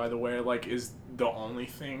by day, by the way, like, is the only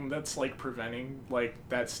thing that's, like, preventing, like,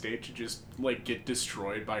 that state to just, like, get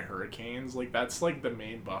destroyed by hurricanes. Like, that's, like, the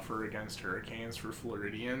main buffer against hurricanes for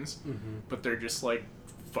Floridians. Mm-hmm. But they're just, like,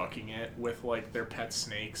 fucking it with, like, their pet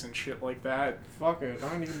snakes and shit like that. Fuck it,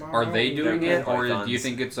 I need my Are they doing They're it, or pythons. do you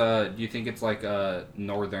think it's like a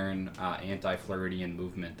northern anti-Floridian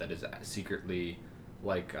movement that is secretly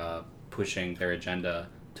like pushing their agenda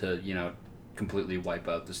to, you know, completely wipe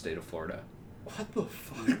out the state of Florida? What the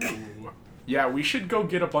fuck? Ooh. Yeah, we should go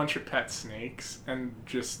get a bunch of pet snakes and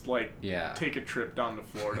just, like, Yeah. take a trip down to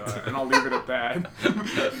Florida, and I'll leave it at that.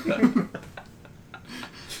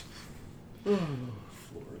 Florida.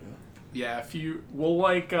 Yeah, if you...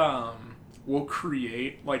 We'll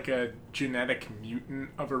create, like, a genetic mutant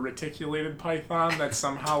of a reticulated python that's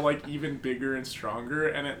somehow, like, even bigger and stronger,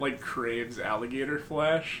 and it, like, craves alligator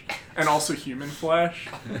flesh, and also human flesh.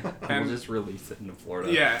 And we'll just release it into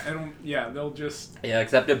Florida. Yeah, and, yeah, they'll just... Yeah,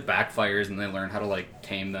 except it backfires and they learn how to, like,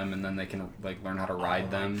 tame them, and then they can, like, learn how to ride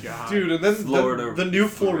them. God. Dude, and then Florida the new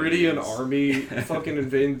Floridian Floridians. army fucking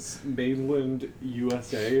invades mainland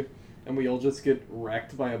USA, and we all just get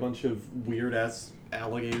wrecked by a bunch of weird-ass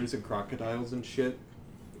alligators and crocodiles and shit.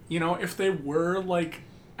 You know, if they were, like,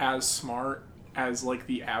 as smart as, like,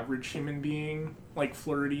 the average human being, like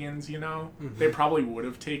Floridians, you know, they probably would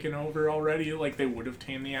have taken over already. Like, they would have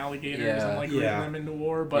tamed the alligators and, like, ridden them into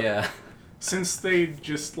war. But Yeah. since they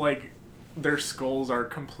just, like, their skulls are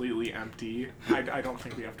completely empty, I don't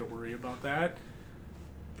think we have to worry about that.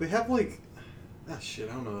 They have, like... Ah, shit,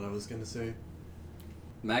 I don't know what I was gonna say.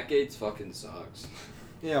 Matt Gaetz fucking sucks.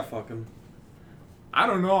 Yeah, fuck him. I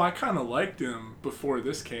don't know, I kind of liked him before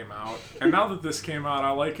this came out. And now that this came out,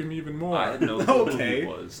 I like him even more. I had no clue Okay.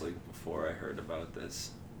 who he was, like, before I heard about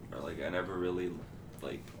this. Or, like, I never really,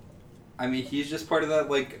 like... I mean, he's just part of that,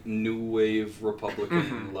 like, new wave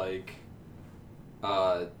Republican, like,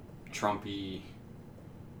 Trumpy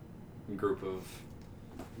group of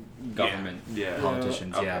government Yeah.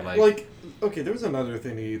 politicians. Okay. Yeah, Like, okay, there was another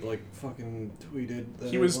thing he, like, fucking tweeted.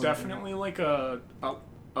 That He I was wanted to- definitely like a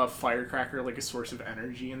firecracker, like a source of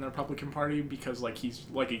energy in the Republican Party because like he's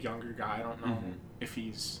like a younger guy. I don't know if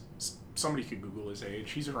he's somebody could Google his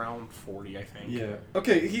age. He's around 40, I think. Yeah.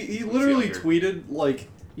 Okay, he literally younger. tweeted, like,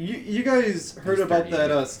 you guys heard He's about 30.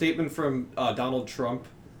 that statement from Donald Trump,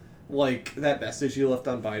 like, that message he left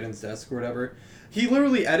on Biden's desk or whatever. He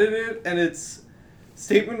literally edited it, and it's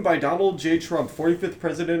statement by Donald J. Trump, 45th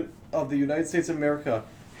President of the United States of America.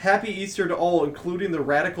 Happy Easter to all, including the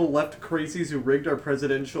radical left crazies who rigged our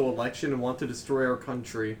presidential election and want to destroy our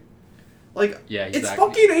country. Like, Yeah, he's it's that-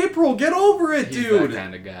 fucking April, get over it, he's dude! that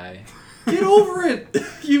kind of guy. Get over it!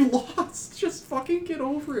 You lost, just fucking get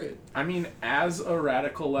over it. I mean, as a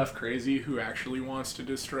radical left crazy who actually wants to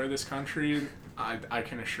destroy this country, I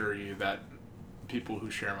can assure you that people who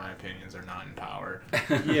share my opinions are not in power.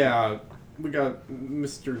 Yeah, we got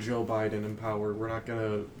Mr. Joe Biden in power. We're not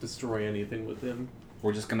gonna destroy anything with him.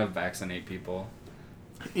 We're just gonna vaccinate people.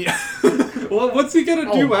 Yeah. Well, what's he gonna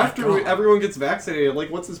Oh do my after God. everyone gets vaccinated? Like,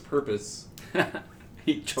 what's his purpose?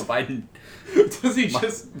 Joe Biden, Does he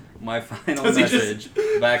just my final Does he message: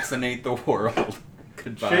 vaccinate the world.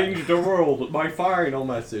 Goodbye. change the world? My final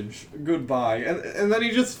message. Goodbye. And then he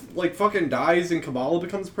just, like, fucking dies and Kamala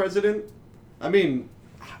becomes president? I mean,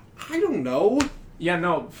 I don't know. Yeah,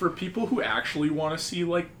 no, for people who actually want to see,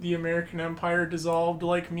 like, the American empire dissolved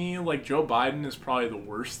like me, like, Joe Biden is probably the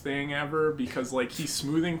worst thing ever because, like, he's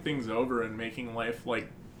smoothing things over and making life, like,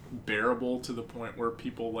 bearable to the point where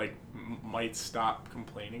people, like, might stop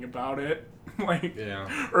complaining about it. Like,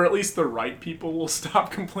 Yeah. or at least the right people will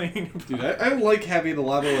stop complaining about Dude, it. I like having a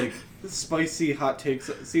lot of, like, spicy hot takes,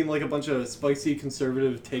 seeing, like, a bunch of spicy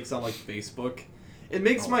conservative takes on, like, Facebook. It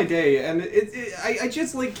makes my day, and I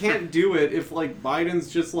just, like, can't do it if, like,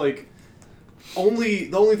 Biden's just, like, the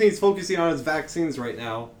only thing he's focusing on is vaccines right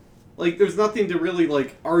now. Like, there's nothing to really,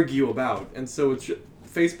 like, argue about, and so it's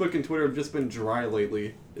Facebook and Twitter have just been dry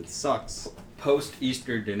lately. It sucks. Post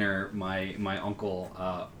Easter dinner, my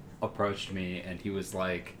uncle approached me and he was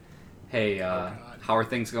like, "Hey, how are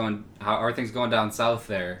things going? How are things going down south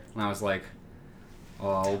there?" And I was like,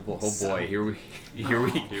 "Oh boy, here we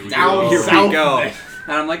Down south go." there.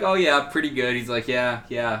 And I'm like, "Oh yeah, pretty good." He's like,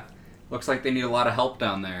 "Yeah. Looks like they need a lot of help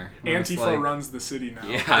down there." And I was Antifa like, runs the city now.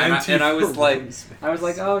 Yeah, and I was like,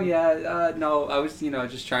 Antifa "Oh yeah, no, I was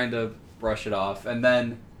just trying to brush it off." And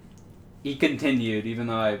then he continued, even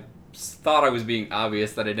though I thought I was being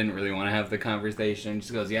obvious that I didn't really want to have the conversation. He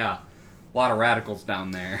just goes, yeah, a lot of radicals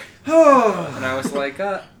down there. And I was like,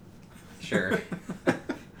 sure.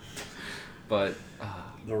 But...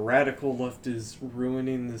 the radical left is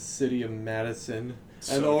ruining the city of Madison.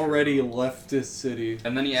 So An already leftist city.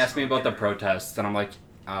 And then he asked me about the protests, and I'm like,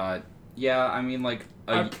 yeah, I mean, like...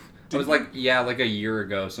 I was like, yeah, like a year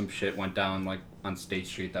ago, some shit went down, like, on State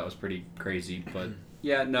Street that was pretty crazy, but...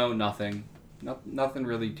 Yeah, no, nothing. Nothing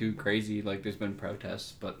really too crazy. Like, there's been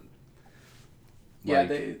protests, but... Yeah,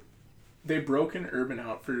 like, they broke an Urban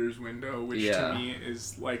Outfitters window, which Yeah. to me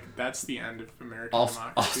is, like, that's the end of American also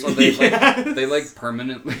democracy. they like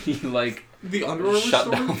permanently, like, The Under Armour shut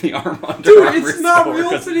store? down the Under Dude, Armour it's not store real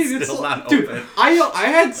 'cause today. It's It's still like- not dude, open. I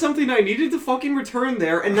had something I needed to fucking return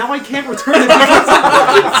there, and now I can't return it because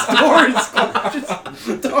the fucking store is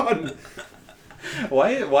just done.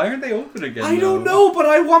 Why aren't they open again? I don't know, but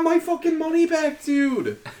I want my fucking money back,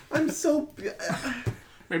 dude. I'm so...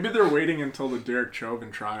 Maybe they're waiting until the Derek Chauvin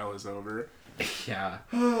trial is over. Yeah.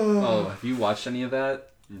 Oh, have you watched any of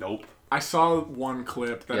that? Nope. I saw one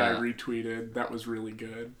clip that I Yeah. retweeted that was really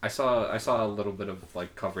good. I saw a little bit of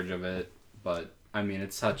like coverage of it, but I mean,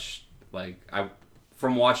 it's such like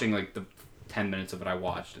from watching like the 10 minutes of it I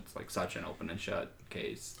watched, it's like such an open and shut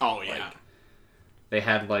case. Oh, yeah. Like, they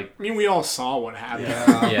had like I mean, we all saw what happened.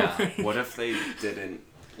 yeah. What if they didn't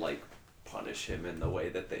like punish him in the way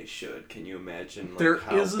that they should? Can you imagine? Like, There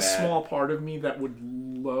how is a bad... small part of me that would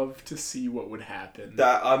love to see what would happen.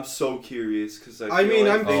 That I'm so curious because I mean,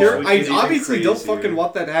 I'm Oh, curious. I it's even obviously don't crazier. fucking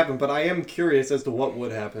want that to happen, but I am curious as to what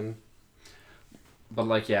would happen. But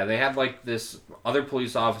like, yeah, they had like this other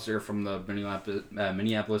police officer from the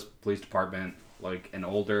Minneapolis Police Department, like an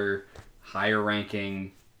older,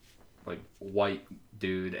 higher-ranking, like white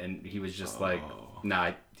dude, and he was just like,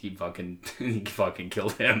 nah, he fucking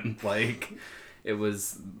killed him. Like,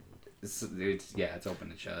 it's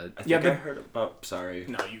open and shut. I think I heard about. Sorry.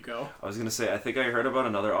 No, you go. I was gonna say I think I heard about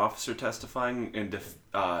another officer testifying in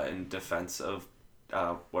defense of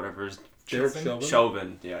whatever's Derek Chauvin?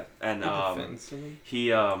 Chauvin. Yeah, and he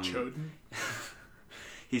Choden?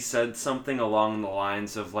 he said something along the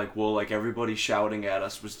lines of like, well, like everybody shouting at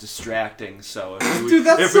us was distracting, so if we, Dude,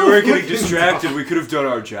 that's if so we weren't getting fucking distracted, dumb. we could have done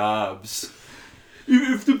our jobs.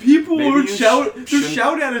 If the people Maybe would you shout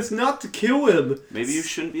shouldn't- at us not to kill him. Maybe you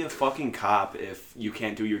shouldn't be a fucking cop if you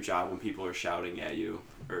can't do your job when people are shouting at you,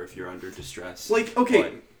 or if you're under distress. Like, okay,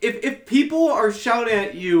 But- if people are shouting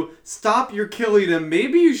at you, stop, you're killing them,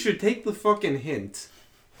 maybe you should take the fucking hint.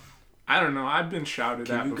 I don't know. I've been shouted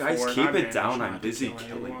at Can you before. guys and keep I've it down? managed I'm not to busy kill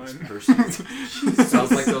killing this anyone. person.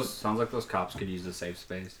 sounds like those cops could use a safe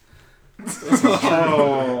space.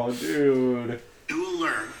 Oh, dude. You will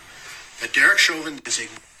learn that Derek Chauvin is a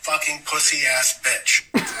fucking pussy-ass bitch.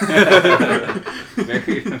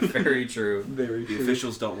 Very, very true. Very The true.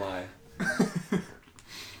 officials don't lie.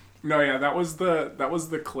 No, yeah, that was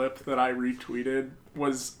the clip that I retweeted,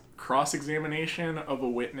 was cross-examination of a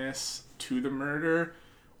witness to the murder,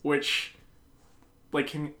 which,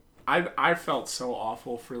 like, I felt so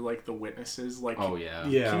awful for, like, the witnesses. Like, Oh yeah.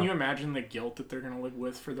 Yeah. Can you imagine the guilt that they're gonna live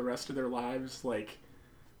with for the rest of their lives? Like,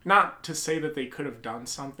 not to say that they could have done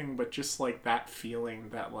something, but just, like, that feeling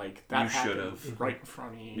that, like, that You happened should've. right in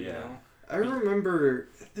front of you, you Yeah. know? I remember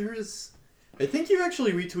I think you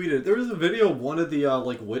actually retweeted. There was a video of one of the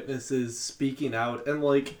like witnesses speaking out, and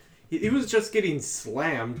like he was just getting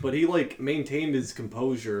slammed, but he like maintained his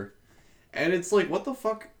composure, and it's like, what the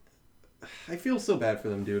fuck? I feel so bad for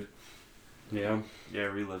them, dude. Yeah,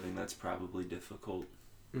 reliving that's probably difficult.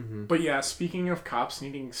 But yeah, speaking of cops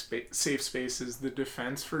needing safe spaces, the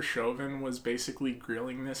defense for Chauvin was basically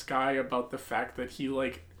grilling this guy about the fact that he,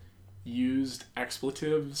 like, used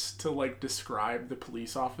expletives to, like, describe the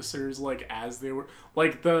police officers, like, as they were...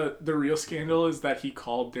 Like, the real scandal is that he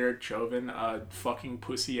called Derek Chauvin a fucking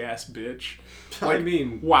pussy-ass bitch. I Like,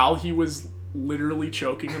 mean, while he was literally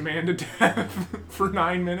choking a man to death for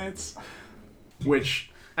 9 minutes. Which,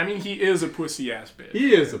 I mean, he is a pussy-ass bitch.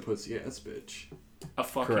 he is a pussy ass bitch. A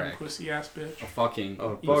fucking Correct. pussy-ass bitch. A fucking.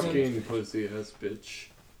 A He's fucking pussy ass bitch.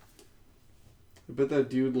 I bet that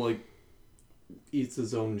dude like eats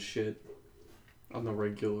his own shit on the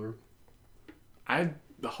regular. I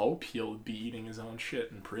hope he'll be eating his own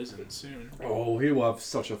shit in prison soon. Oh, he will have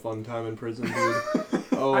such a fun time in prison, dude.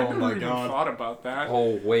 Oh I never my even god. thought about that.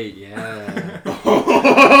 Oh wait, yeah.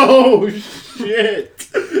 Oh shit!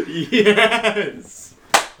 Yes.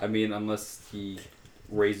 I mean, unless he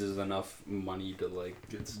raises enough money to like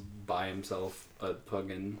buy himself a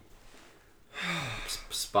fucking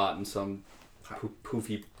spot in some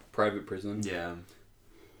poofy private prison. Yeah.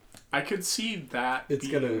 I could see that It's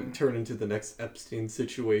gonna turn into the next Epstein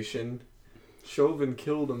situation. Chauvin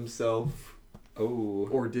killed himself. Oh.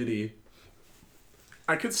 Or did he?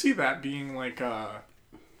 I could see that being like a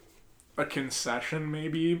concession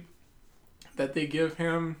maybe that they give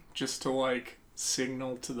him just to like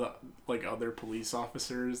signal to the like other police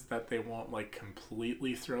officers that they won't like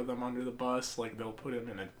completely throw them under the bus. Like they'll put him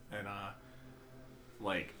in a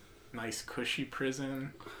like nice cushy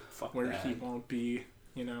prison where that. he won't be,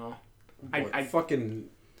 you know. I fucking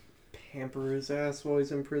pamper his ass while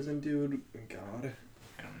he's in prison, dude. God.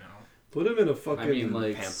 I don't know. Put him in a fucking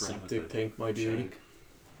like, septic tank, my dude.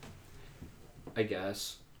 I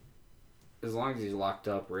guess. As long as he's locked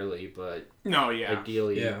up, really, but No, yeah.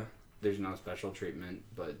 ideally, there's no special treatment,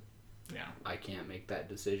 but Yeah. I can't make that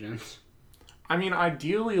decision. I mean,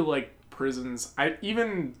 ideally, like, prisons...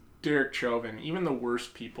 even Derek Chauvin, even the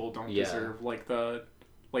worst people don't deserve, like, the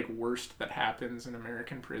worst that happens in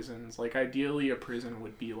American prisons. Like, ideally, a prison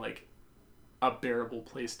would be, like, a bearable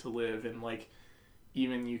place to live, and, like,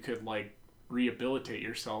 even you could, like, rehabilitate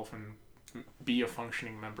yourself and be a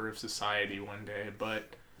functioning member of society one day,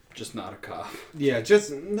 but... Just not a cop. Yeah,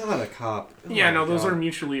 just not a cop. Oh yeah, no, those God. are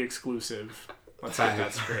mutually exclusive. Let's get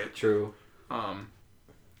that straight. True.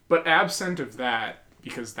 But absent of that,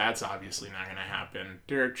 because that's obviously not going to happen,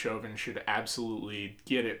 Derek Chauvin should absolutely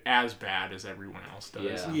get it as bad as everyone else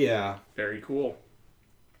does. Yeah. Very cool.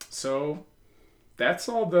 So, that's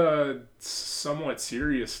all the somewhat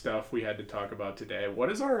serious stuff we had to talk about today.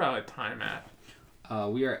 What is our time at?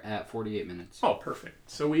 We are at 48 minutes. Oh, perfect.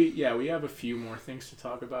 So we have a few more things to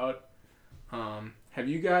talk about. Have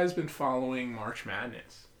you guys been following March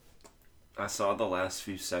Madness? I saw the last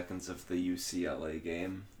few seconds of the UCLA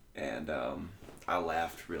game, and I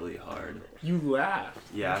laughed really hard. You laughed.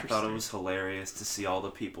 Yeah, I thought it was hilarious to see all the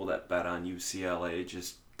people that bet on UCLA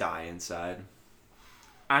just die inside.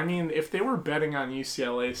 I mean, if they were betting on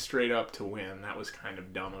UCLA straight up to win, that was kind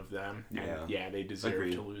of dumb of them. Yeah. And yeah, they deserve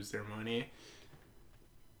Agreed. to lose their money.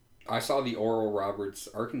 I saw the Oral Roberts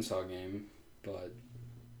Arkansas game, but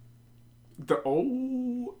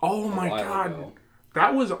oh my while god. ago.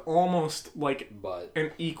 That was almost like But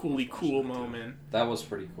an equally cool moment. that was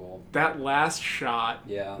pretty cool. That last shot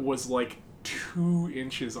Yeah. was like 2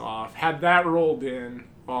 inches off. Had that rolled in,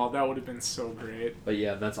 oh, that would have been so great. But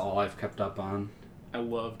yeah, that's all I've kept up on. I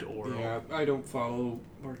loved Oral. Yeah, I don't follow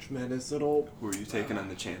March Madness at all. Who were you taking on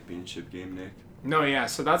the championship game, Nick? No, yeah,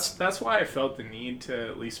 so that's why I felt the need to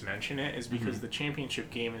at least mention it, is because the championship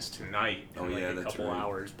game is tonight in Oh, like yeah, a that's couple right.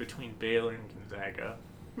 hours between Baylor and Gonzaga.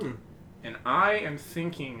 And I am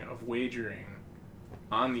thinking of wagering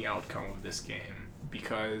on the outcome of this game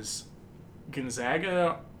because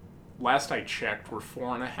Gonzaga, last I checked, were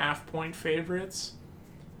 4.5-point favorites,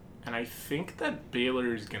 and I think that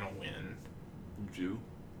Baylor is gonna win. You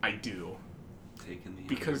I do. taking the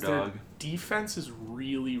Because underdog. their defense is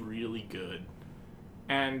really, really good.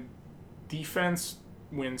 And defense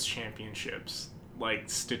wins championships, like,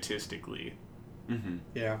 statistically. Mm-hmm.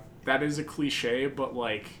 Yeah. That is a cliche, but,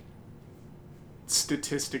 like,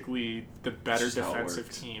 statistically, the better It's just how it defensive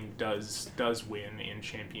works. team does win in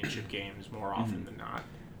championship games more often than not.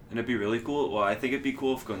 And it'd be really cool. Well, I think it'd be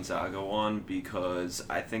cool if Gonzaga won because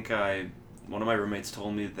I think one of my roommates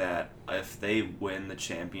told me that if they win the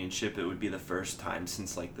championship, it would be the first time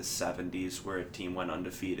since like the 70s where a team went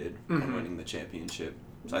undefeated when winning the championship.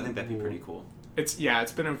 So I think that'd be pretty cool. It's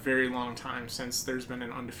been a very long time since there's been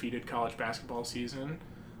an undefeated college basketball season.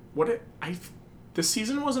 The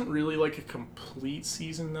season wasn't really like a complete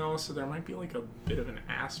season though, so there might be like a bit of an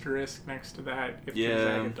asterisk next to that if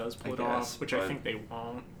Gonzaga does pull I it guess, off, which I but- think they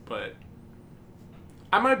won't, but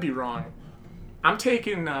I might be wrong. I'm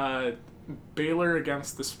taking Baylor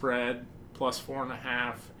against the spread plus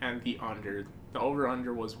 4.5 and the under. The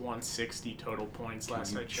over-under was 160 total points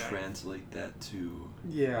last I checked. Translate that to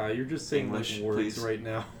Yeah, you're just saying English, like words please. right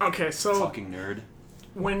now. Okay, so fucking nerd.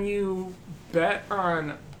 when you bet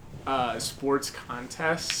on sports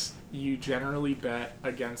contests, you generally bet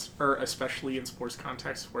against, or especially in sports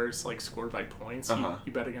contests where it's like scored by points,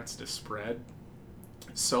 you bet against a spread.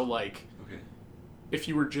 So like, Okay. if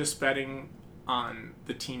you were just betting on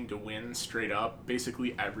the team to win straight up,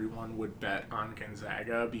 basically everyone would bet on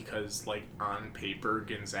Gonzaga because like on paper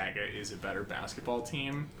Gonzaga is a better basketball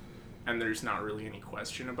team. And there's not really any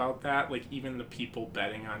question about that. Like, even the people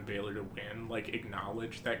betting on Baylor to win, like,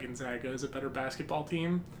 acknowledge that Gonzaga is a better basketball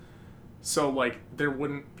team. So, like, there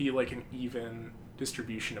wouldn't be, like, an even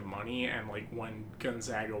distribution of money. And, like, when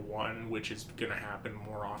Gonzaga won, which is going to happen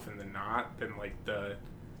more often than not, then, like, the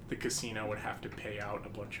casino would have to pay out a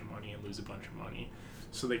bunch of money and lose a bunch of money.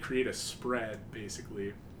 So they create a spread,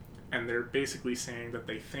 basically. and they're basically saying that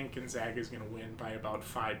they think Gonzaga is going to win by about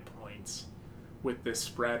 5 points with this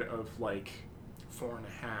spread of like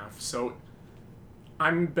 4.5. So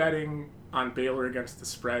I'm betting on Baylor against the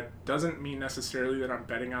spread. Doesn't mean necessarily that I'm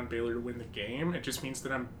betting on Baylor to win the game. It just means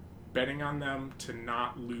that I'm betting on them to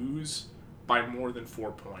not lose by more than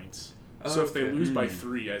 4 points. So if they lose by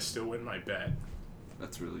 3, I still win my bet.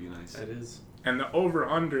 That's really nice. That is. And the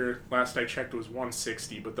over-under, last I checked, was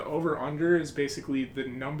 160. But the over-under is basically the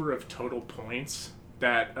number of total points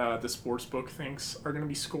that the sportsbook thinks are going to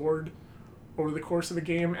be scored over the course of a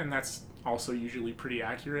game. And that's also usually pretty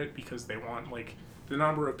accurate because they want, like, the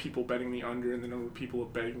number of people betting the under and the number of people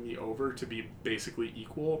betting the over to be basically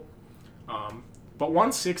equal. But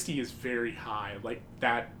 160 is very high. Like,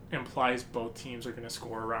 that implies both teams are going to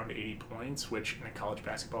score around 80 points, which in a college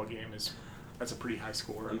basketball game that's a pretty high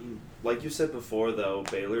score. Like you said before, though,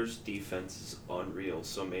 Baylor's defense is unreal,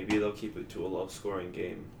 so maybe they'll keep it to a low-scoring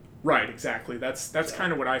game. Right, exactly. That's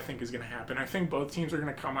kind of what I think is going to happen. I think both teams are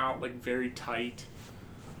going to come out like very tight.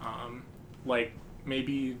 Like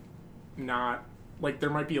maybe not like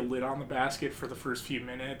there might be a lid on the basket for the first few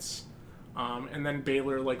minutes, and then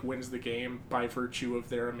Baylor like wins the game by virtue of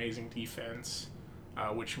their amazing defense,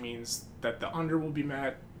 which means that the under will be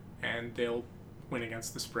met and they'll win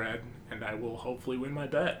against the spread, and I will hopefully win my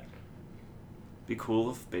bet. Be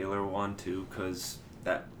cool if Baylor won too, because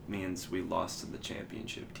that means we lost to the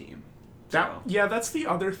championship team. That's the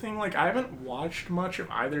other thing. Like, I haven't watched much of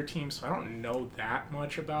either team, so I don't know that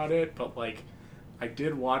much about it. But like, I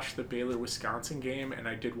did watch the Baylor-Wisconsin game, and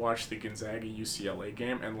I did watch the Gonzaga-UCLA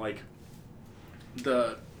game, and like,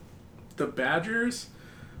 the Badgers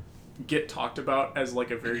get talked about as like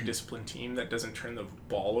a very disciplined team that doesn't turn the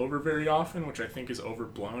ball over very often, which I think is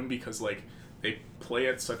overblown because like they play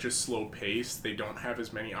at such a slow pace, they don't have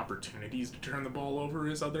as many opportunities to turn the ball over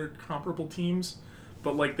as other comparable teams,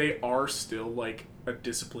 but like they are still like a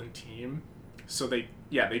disciplined team. So they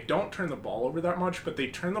don't turn the ball over that much, but they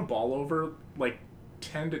turn the ball over like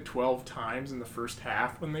 10 to 12 times in the first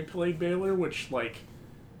half when they played Baylor, which like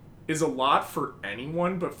is a lot for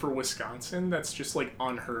anyone, but for Wisconsin, that's just, like,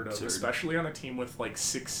 unheard of, especially on a team with, like,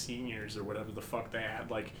 6 seniors or whatever the fuck they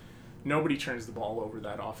had. Like, nobody turns the ball over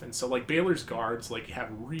that often. So, like, Baylor's guards, like, have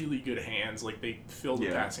really good hands. Like, they fill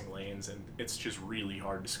the passing lanes, and it's just really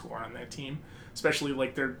hard to score on that team. Especially,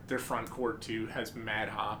 like, their front court, too, has mad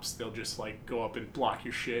hops. They'll just, like, go up and block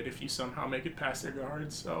your shit if you somehow make it past their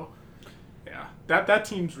guards. So, yeah. That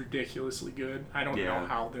team's ridiculously good. I don't know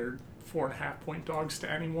how they're 4.5-point dogs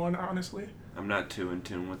to anyone, honestly. I'm not too in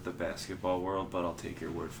tune with the basketball world, but I'll take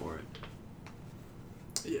your word for it.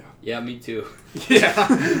 Yeah. Yeah, me too. Yeah.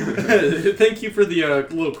 Thank you for the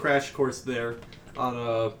little crash course there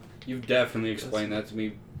on You've definitely explained that to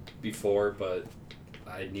me before, but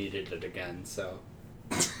I needed it again, so.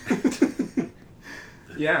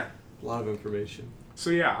 Yeah. A lot of information. So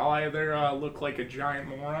yeah, I'll either look like a giant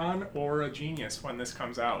moron or a genius when this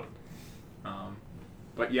comes out.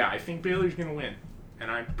 But yeah, I think Baylor's going to win,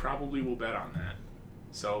 and I probably will bet on that.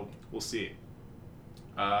 So we'll see.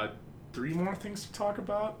 3 more things to talk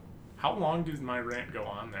about. How long did my rant go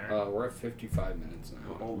on there? We're at 55 minutes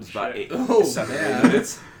now. Holy about shit. 7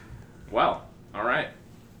 minutes. Well, all right.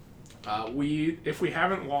 If we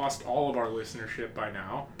haven't lost all of our listenership by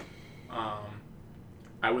now,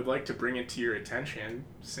 I would like to bring it to your attention,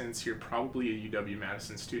 since you're probably a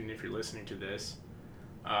UW-Madison student if you're listening to this,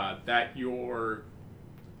 that your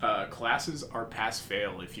classes are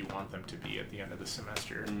pass-fail if you want them to be at the end of the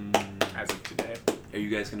semester, as of today. Are you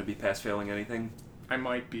guys going to be pass-failing anything? I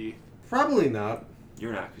might be. Probably not.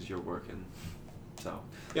 You're not, because you're working. So.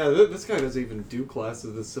 Yeah, this guy doesn't even do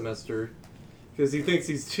classes this semester because he thinks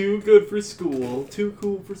he's too good for school, too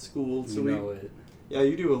cool for school. So you know it. Yeah,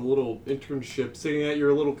 you do a little internship, sitting at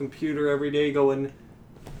your little computer every day going,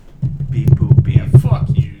 beep, boop, beep. Yeah, fuck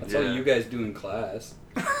you. That's all you guys do in class.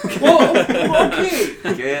 Whoa, okay.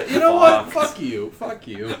 Get You know what? fucked. Fuck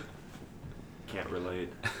you. Can't relate.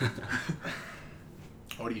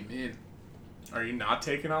 What do you mean? Are you not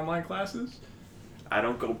taking online classes? I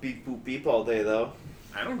don't go beep, boop, beep all day, though.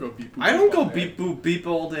 I don't go beep boop. I don't go all day. beep boop beep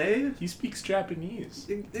all day. He speaks Japanese.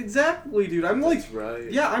 Exactly, dude. I'm like, That's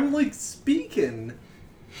right. yeah, I'm like speaking.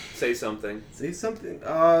 Say something. Say something.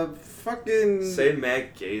 Fucking. Say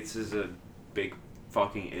Matt Gaetz is a big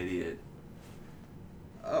fucking idiot.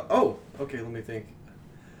 Okay, let me think.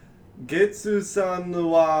 Getsu-san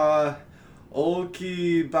wa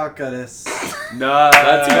Oki Bakares.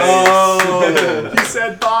 Nice. He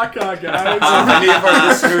said baka, guys. Many of our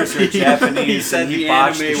listeners are Japanese. He said and the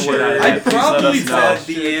botched anime shit word. out of I it. Please let probably us know. said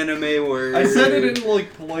the anime word. I said it in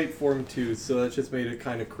like polite form too, so that just made it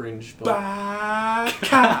kind of cringe. But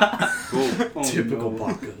Baka. Oh, typical no.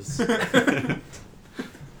 bakas.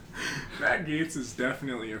 Matt Gates is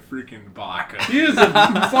definitely a freaking baka. He is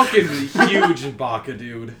a fucking huge baka,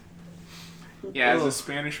 dude. Yeah, as a Ugh.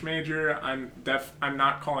 Spanish major, I'm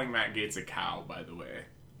not calling Matt Gates a cow, by the way.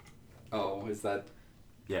 Oh, is that?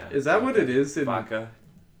 Yeah. Is that what it is? In... Baka?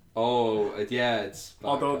 Oh, yeah, it's.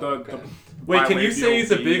 Although the Wait, can you bilabial say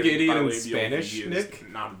he's a V- big idiot in bilabial Spanish, V is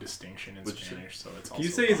Nick? not a distinction in Which- Spanish, so it's also Can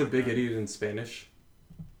you say he's a big baka. idiot in Spanish?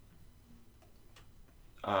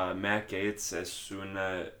 Matt Gates es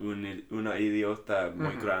una idiota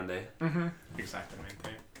muy grande. Mm-hmm.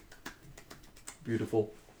 Exactamente.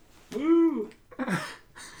 Beautiful. Woo! I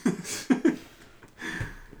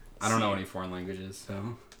don't know any foreign languages,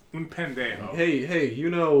 so. Un pendejo. Hey, you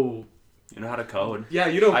know... You know how to code. Yeah,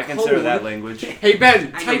 you know I consider code. that language. Hey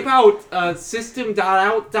Ben, type out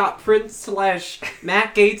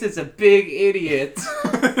system.out.print/Matt Gates is a big idiot.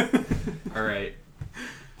 All right,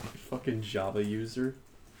 Fucking Java user.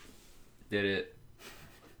 did it.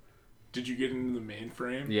 Did you get into the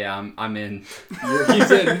mainframe? Yeah, I'm in.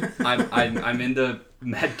 He's in. I'm into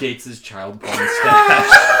Matt Gates' child porn stash.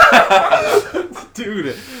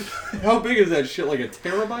 Dude, how big is that shit? Like a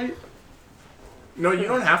terabyte? No, you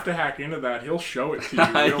don't have to hack into that. He'll show it to you.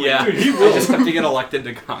 Really. Yeah, Dude, he I will. just have to get elected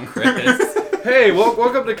to Congress. Hey,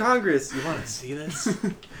 welcome to Congress. You want to see this?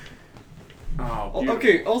 Oh, Oh, beautiful.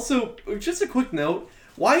 okay, also, just a quick note.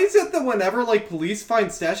 Why is it that whenever, like, police find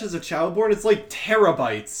stashes of child porn, it's, like,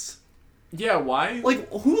 terabytes? Yeah, why? Like,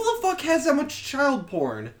 who the fuck has that much child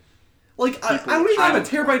porn? Like, I don't even have a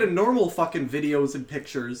child terabyte of normal fucking videos and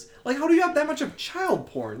pictures. Like, how do you have that much of child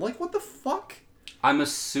porn? Like, what the fuck? I'm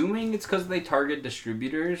assuming it's because they target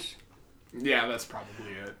distributors. Yeah, that's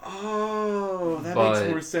probably it. Oh, that But-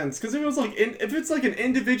 makes more sense. Because it was like, if it's like an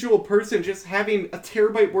individual person just having a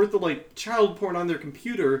terabyte worth of like child porn on their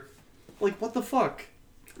computer, like what the fuck?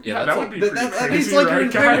 Yeah, that's that would like- be That, pretty that crazy, means like your right,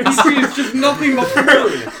 entire guys? PC is just nothing but porn.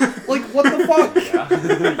 Like what the fuck?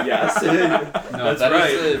 Yes. No, That's that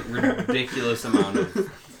right. is a ridiculous amount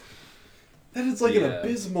of. That is like an Yeah.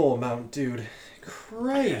 abysmal amount, dude.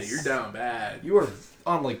 Christ. Yeah, you're down bad. You are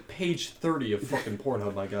on like page 30 of fucking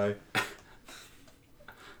Pornhub, my guy.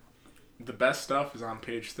 The best stuff is on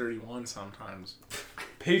page 31 sometimes.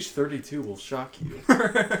 Page 32 will shock you.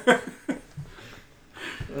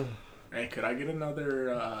 Hey, could I get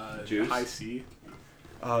another Juice? high C?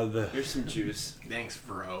 Here's some juice. Thanks,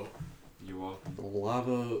 bro. You're welcome. The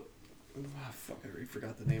lava... fuck, I already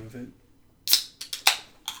forgot the name of it.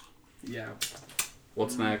 Yeah.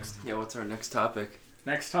 What's next? Yeah, what's our next topic?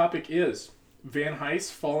 Next topic is Van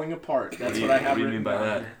Heist falling apart. That's What what, do you- I have what do you written mean by down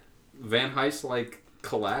that? here. Van Heist like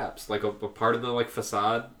collapsed, like a part of the like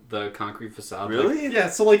facade, the concrete facade. Really? Yeah,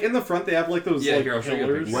 so like in the front they have like those Yeah, like here, I'll show you a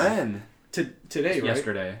pillars. picture. When? Today, right?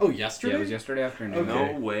 Yesterday. Oh, Yeah, yesterday? it was yesterday afternoon.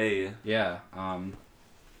 Okay. No way. Yeah.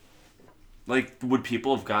 Like, would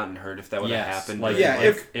people have gotten hurt if that would have Yes, happened? like- Yeah,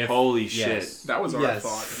 like, if- Holy yes. shit. That was our Yes.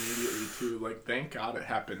 thought immediately, too. Like, thank God it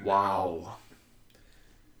happened. Wow.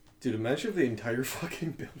 Dude, imagine if the entire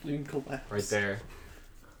fucking building collapsed. Right there.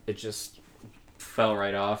 It just fell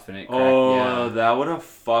right off and it cracked. Oh, yeah. that would have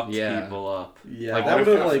fucked Yeah. people up. Yeah, Like, that what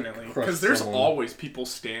would if have like Definitely. crushed Because there's someone. always people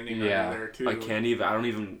standing Yeah. under there, too. I can't even. I don't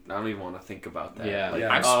even want to think about that. Yeah. Like,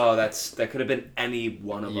 Yeah. oh, that could have been any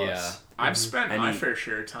one of Yeah. us. I've spent my Any fair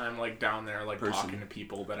share of time, like, down there, like, person. talking to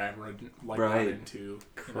people that I've run Right. into. you know,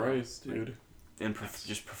 Christ, like- dude. And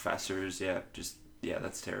just professors. Yeah.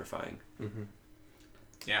 That's terrifying.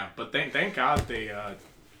 Yeah, but thank God they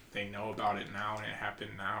know about it now and it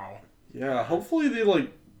happened now. Yeah, hopefully they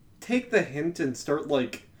like take the hint and start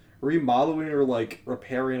like remodeling or like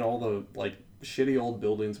repairing all the like shitty old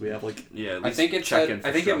buildings we have. Like, Yeah. At I least think it check said,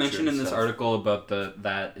 I think it mentioned in this infrastructure and article about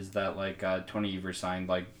that like Tony Evers signed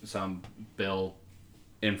like some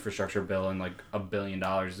infrastructure bill, and like $1 billion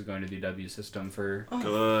is going to the W system for. stuff.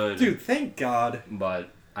 Good. dude, thank God.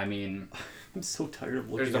 But I mean, I'm so tired of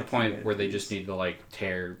looking. there's a at point where they humanities. just need to like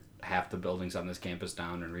tear half the buildings on this campus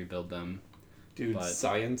down and rebuild them. Dude, but-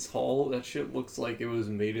 Science Hall. That shit looks like it was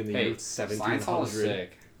made in the year Hey, 1700. Science Hall is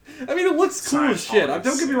sick. I mean, it looks cool as Science shit. Hall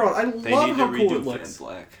Don't is get me sick. wrong. I They love need how to cool redo it looks. Van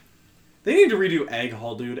Black. They need to redo Egg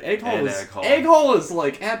Hall, dude. Egg Hall And is Egg Hall. Egg Hall is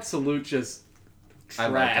like absolute just I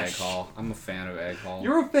trash. like Egg Hall. I'm a fan of Egg Hall.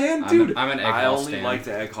 You're a fan, I'm, dude. I'm an Egg I Hall only stan. liked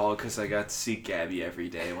Egg Hall because I got to see Gabby every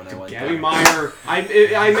day when I went Gabby there. Meyer. I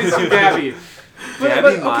miss you, Gabby.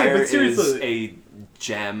 Gabby Meyer but seriously, is a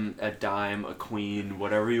gem, a dime, a queen,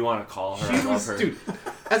 whatever you want to call her. She I love was, her. dude,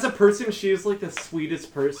 as a person, she is like the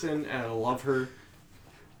sweetest person, and I love her.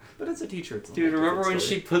 But as a teacher, it's a Dude, whole remember when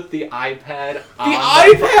different she put the iPad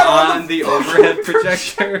on the fucking overhead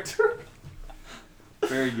projector?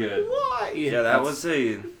 Very good. Why? Yeah, that was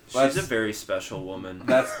a... She's That's- a very special woman.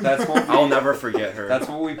 That's what I'll never forget her. That's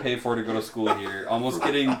what we pay for to go to school here. Almost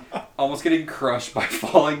getting crushed by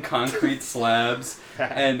falling concrete slabs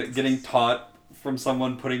and getting taught from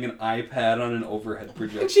someone putting an iPad on an overhead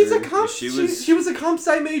projector. And she's a comp. She She was a comp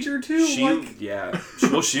sci major too. Yeah.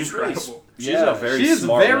 Well, she's really... Incredible. She's Yeah, a very she is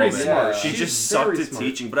smart very woman. smart. She She's just very sucked at smart.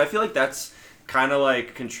 teaching. But I feel like that's kind of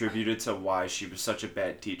like contributed to why she was such a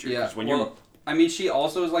bad teacher. Yeah. 'Cause when Well, I mean, she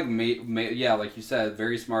also is like, yeah, like you said,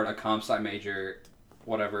 very smart, a comp sci major,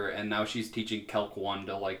 whatever, and now she's teaching Calc 1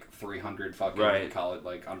 to like 300 fucking Right. college,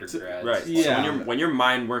 like undergrads. Right. Yeah. So when your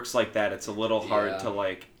mind works like that, it's a little hard Yeah. to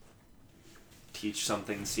like teach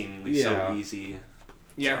something seemingly Yeah. so easy.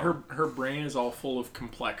 Yeah, her brain is all full of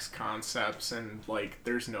complex concepts, and like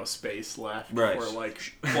there's no space left Right. for like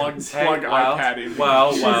plug well, iPad in.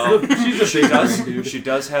 Well, She's a she big does. brain, dude. She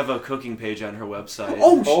does have a cooking page on her website.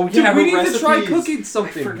 Oh, dude, yeah, we her need to try recipes. cooking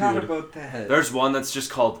something, dude. about that. There's one that's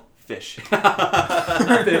just called fish.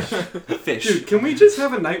 Fish. Fish. Dude, can we just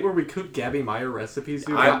have a night where we cook Gabby Meyer recipes,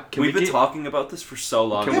 dude? We've been talking about this for so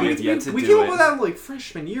long, Can and we- we've yet to we do came it. up with that like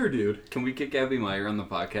freshman year, dude. Can we get Gabby Meyer on the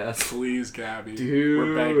podcast? Please, Gabby. Dude.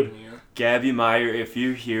 We're begging you. Gabby Meyer, if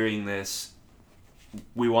you're hearing this,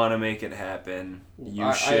 we want to make it happen.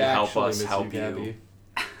 You should help actually us miss help Gabby. you.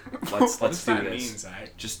 What Let's does do that this. mean,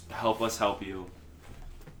 Zach? Just help us help you.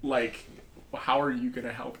 Like, how are you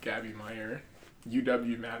gonna help Gabby Meyer,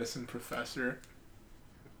 UW-Madison professor?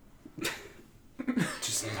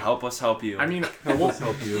 Just help us help you. I mean, Let's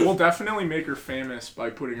help you. we'll definitely make her famous by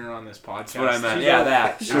putting her on this podcast. That's what I meant. She's Yeah, al-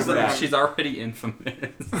 that. she's That. al- She's already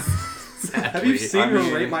infamous. Have you seen her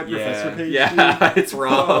mean, rate my professor yeah. page? dude? Yeah, it's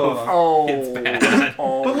rough. Oh, It's bad.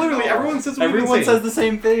 Oh, But literally, no. everyone says what Everyone we've been says saying. the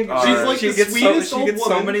same thing. She's like she the gets sweetest so, she old gets so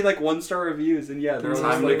woman. many like 1-star reviews, and yeah, they're all Time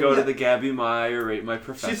just to like, go to yeah. the Gabby Meyer Rate My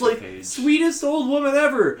Professor She's like, page. sweetest old woman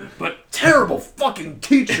ever, but terrible fucking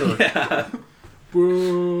teacher. yeah.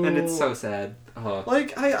 Boo. And it's so sad.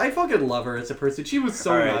 Like, I fucking love her as a person. She was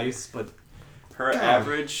so Alright. nice, but Her God.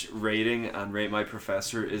 average rating on Rate My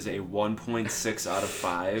Professor is a 1.6 out of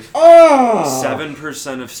 5. oh,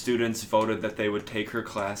 7% of students voted that they would take her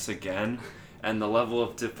class again, and the level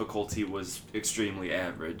of difficulty was extremely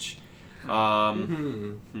average.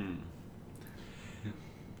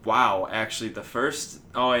 Wow, actually, the first...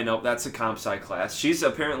 Oh, I know, that's a comp sci class. She's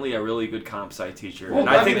apparently a really good comp sci teacher. Well, and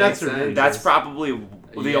I I think mean, that's her sense. major. that's probably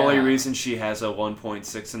the only Yeah. reason she has a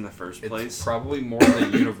 1.6 in the first place. It's probably more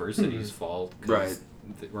the university's fault. 'Cause Right.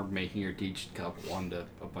 We're making her teach Calc 1 to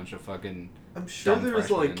a bunch of fucking I'm sure dumb there's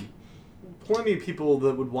freshmen. like plenty of people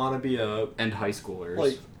that would want to be a and high schoolers.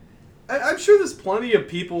 like. I'm sure there's plenty of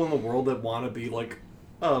people in the world that want to be like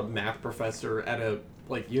a math professor at a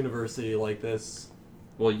like university like this.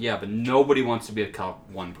 Well, yeah, but nobody wants to be a Calc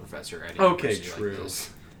 1 professor at a Okay, university true. like this.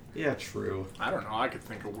 Yeah, true. I don't know. I could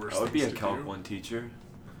think of worse. I would be a things to Calc do. 1 teacher.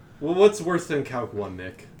 Well, what's worse than Calc 1,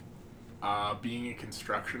 Nick? Being a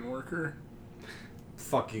construction worker.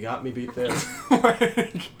 Fuck, you got me beat there.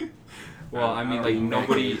 Like, Well, I mean, like, don't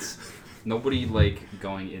know. nobody, like,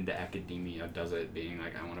 going into academia does it being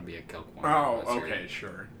like, I want to be a Calc 1 oh, professor. okay,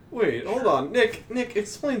 sure. Wait, hold on. Nick,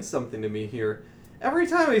 explain something to me here. Every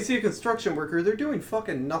time I see a construction worker, they're doing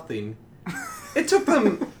fucking nothing. It took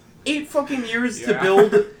them 8 fucking years to Yeah.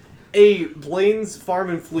 build a Blaine's Farm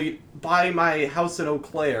and Fleet by my house in Eau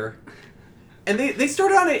Claire. And they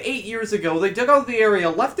started on it 8 years ago. They dug out the area,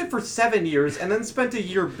 left it for 7 years, and then spent a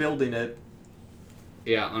year building it.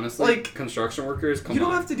 Yeah, honestly, Like, construction workers, come on. you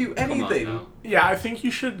don't have to do Come on anything. now. Yeah, I think you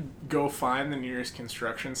should go find the nearest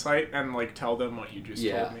construction site and like tell them what you just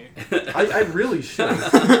Yeah. told me. I really should.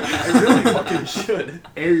 I really fucking should.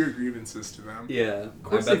 Air your grievances to them. Yeah,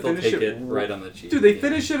 course I bet they they'll finish take it it right on the cheek. Dude, they yeah.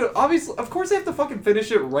 finish it, obviously, of course I have to fucking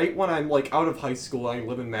finish it right when I'm, like, out of high school. I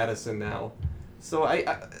live in Madison now. So I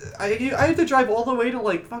had to drive all the way to,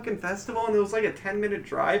 like, fucking festival, and it was, like, a 10-minute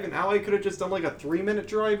drive, and now I could have just done, like, a 3-minute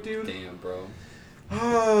drive, dude. Damn, bro.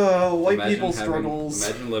 Oh, white Imagine people having- struggles.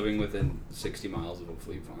 Imagine living within 60 miles of a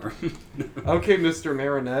fleet farm. Okay, Mr.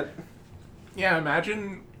 Marinette. Yeah,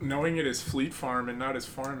 imagine knowing it as Fleet Farm and not as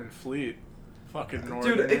Farm and Fleet. Fucking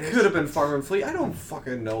Northerners. Dude, it could have been Farm and Fleet. I don't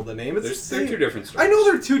fucking know the name. It's the They're same. two different stores. I know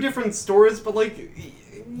they're two different stores, but, like,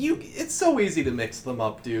 it's so easy to mix them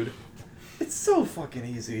up, dude. It's so fucking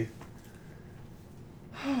easy.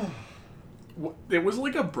 It was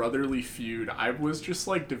like a brotherly feud. I was just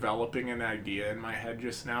like developing an idea in my head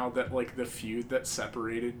just now that like the feud that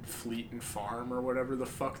separated Fleet and Farm or whatever the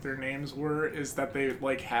fuck their names were is that they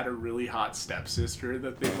like had a really hot stepsister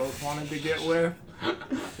that they both wanted to get with.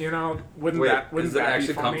 You know, wouldn't that actually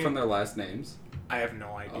be funny? come from their last names? I have no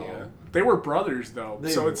idea. Oh. They were brothers though,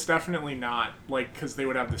 They so were. it's definitely not like because they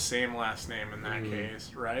would have the same last name in that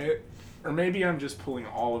case, right? Or maybe I'm just pulling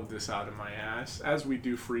all of this out of my ass, as we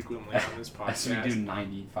do frequently on this As we do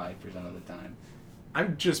podcast. 95% of the time.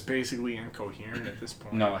 I'm just basically incoherent at this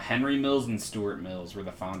point. No, Henry Mills and Stuart Mills were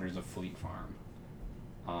the founders of Fleet Farm.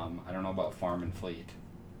 I don't know about Farm and Fleet.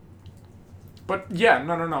 But yeah,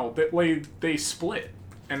 no. They split,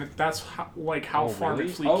 and that's how Farm really?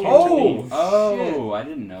 and Fleet Oh, came to be. oh, I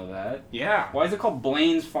didn't know that. Yeah. Why is it called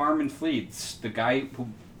Blaine's Farm and Fleet? It's the guy who...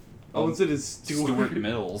 Owns it is Stuart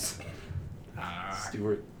Mills.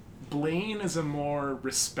 Stuart. Blaine is a more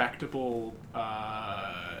respectable,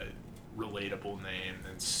 relatable name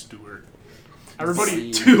than Stuart.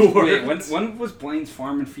 Everybody, Wait, when was Blaine's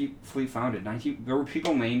Farm and Fleet founded? There were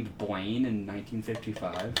people named Blaine in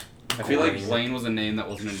 1955. I feel like Blaine was a name that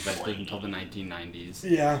wasn't invented until the 1990s.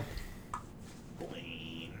 Yeah.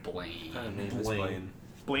 Blaine. That name is Blaine. Blaine.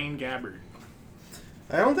 Blaine Gabbard.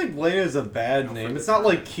 I don't think Blaine is a bad name. It's not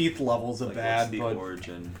like Keith levels of Like, bad, what's the but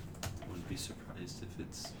origin? Wouldn't be surprised if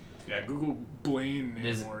it's... Yeah, Google Blaine It name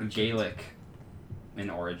is origins. Gaelic in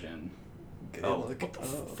origin. Gaelic. What the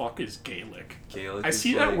fuck is Gaelic? Gaelic I is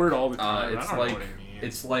see that like- word all the time. It's I don't know like what it means.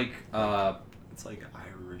 it's like It's like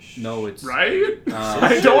Irish. no, it's Right? Some I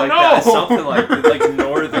Shit don't like know. that. Something like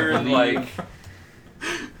northern, like...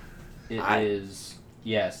 It is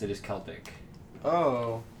yes, it is Celtic.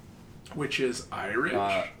 Oh. Which is Irish?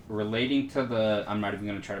 Relating to the, I'm not even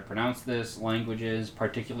going to try to pronounce this, languages,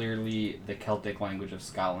 particularly the Celtic language of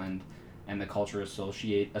Scotland, and the culture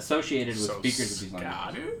associated with So speakers of these languages.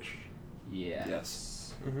 Scottish? Yes.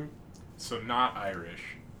 Yes. Mm-hmm. So not Irish.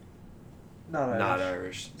 Not Irish. Not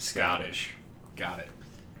Irish. Scottish. Got it.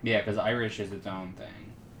 Yeah, because Irish is its own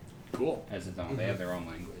thing. Cool. As its own, they have their own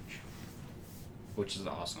language, which is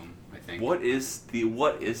awesome. I think. What is the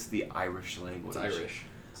Irish language? It's Irish.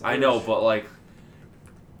 I know, but like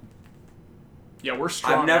Yeah, we're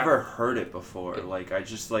strong. I've never heard it before. Like I'm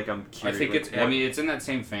curious. I think like, it's. I mean, it's in that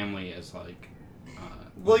same family as like.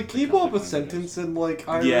 Like, can you pull up a Celtic sentence in, like,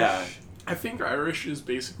 Irish? Yeah. I think Irish is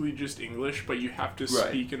basically just English, but you have to Right.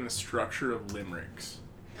 speak in the structure of limericks.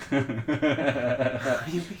 languages.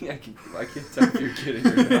 I can't tell if you're kidding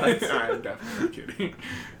or not. I'm definitely kidding.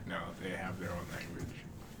 No, they have their own language.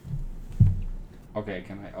 Okay,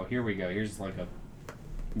 can I? Oh, here we go. Here's like a.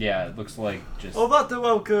 Yeah, it looks like just. Oh, what the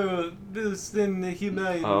welcome this in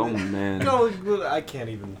humane. Oh man. No, I can't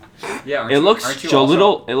even. Yeah, aren't It you- looks aren't you a also-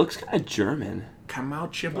 little. It looks kind of German. Come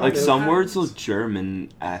out, your Like Yeah. some words look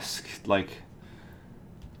German-esque. Like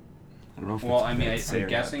I don't know if Well, it's I mean, bad to say I'm or not,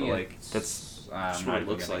 guessing but, like it's. that's I'm what not it even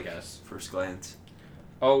looks gonna like guess. first glance.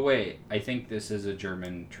 Oh wait, I think this is a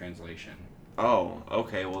German translation. Oh,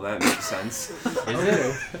 okay. Well, that makes sense. Is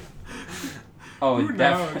it? Oh, Who it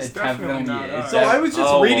knows? it Definitely not it's us. So I was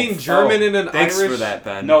just Oh, reading well, German in an Thanks Irish. for that,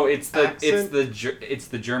 Ben. No, it's the accent? it's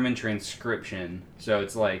the German transcription. So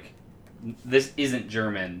it's like this isn't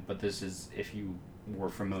German, but this is if you were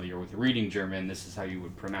familiar with reading German, this is how you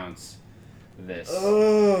would pronounce this.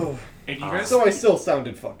 Oh. And you guys, So I think, still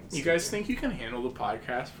sounded fucking. you guys think you can handle the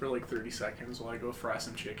podcast for like 30 seconds while I go fry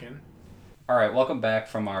some chicken? All right, welcome back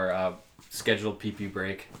from our scheduled pee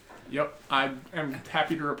break. Yep, I am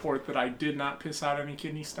happy to report that I did not piss out any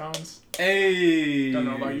kidney stones. Hey. Don't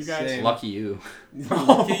know about you guys. same. Lucky you.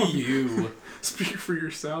 Lucky you. Speak for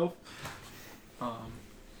yourself.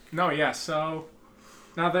 No, yeah. So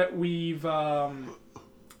now that we've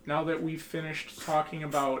finished talking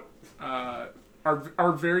about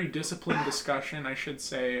our very disciplined discussion, I should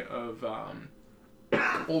say, of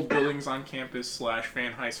old buildings on campus /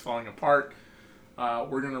 Van Heist falling apart,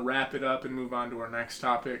 we're gonna wrap it up and move on to our next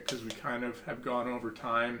topic because we kind of have gone over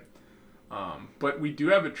time. But we do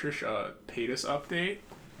have a Trisha Paytas update.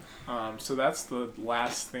 So that's the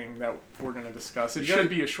last thing that we're going to discuss. It should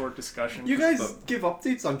be a short discussion. You guys give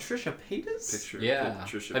updates on Trisha Paytas? Picture Yeah.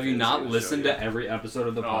 Trisha Have you Paytas not gonna listened show to every episode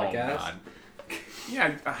of the podcast? God.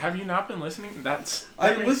 Yeah, have you not been listening? That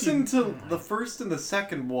I makes listened you- to the first and the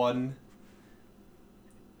second one.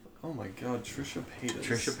 Oh my god, Trisha Paytas.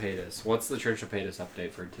 Trisha Paytas. What's the Trisha Paytas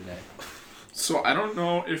update for today? So I don't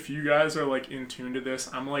know if you guys are like in tune to this.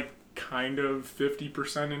 I'm like kind of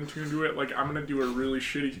 50% in tune to it. Like I'm gonna do a really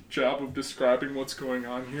shitty job of describing what's going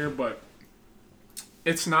on here, but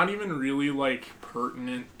it's not even really like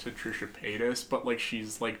pertinent to Trisha Paytas, but like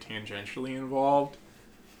she's like tangentially involved.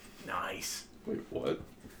 Nice. Wait, what?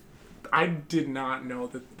 I did not know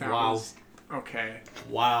that Wow. was... Okay.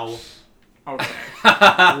 Wow. Okay.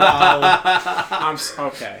 Wow.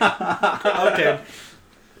 Okay. Okay.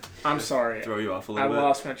 I'm sorry. Throw you off a I little bit.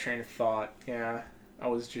 lost my train of thought. Yeah. I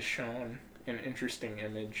was just shown an interesting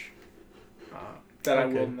image that I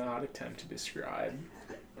will not attempt to describe.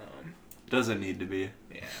 Doesn't need to be.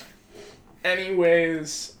 Yeah.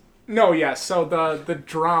 Anyways, no, yeah. So the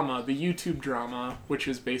drama, the YouTube drama, which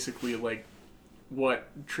is basically like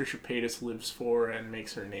what Trisha Paytas lives for and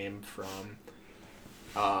makes her name from,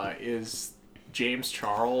 is James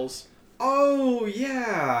Charles. Oh,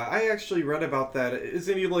 yeah. I actually read about that.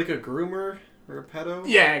 Isn't he like a groomer or a pedo?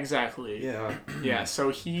 Yeah, exactly. Yeah. Yeah, so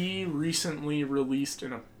he recently released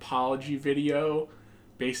an apology video,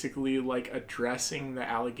 basically like addressing the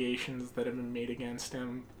allegations that have been made against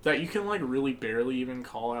him, that you can like really barely even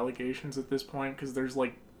call allegations at this point, because there's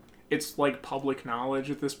like, it's like public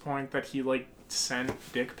knowledge at this point that he like sent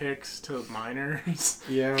dick pics to minors.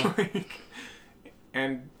 Yeah.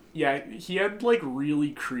 And yeah, he had like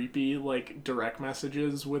really creepy like direct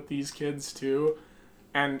messages with these kids too.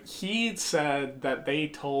 And he said that they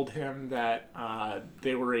told him that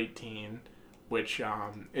they were 18, which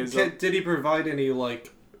is... Did he provide any,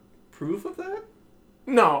 like, proof of that?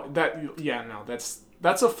 No, that's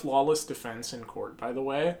a flawless defense in court, by the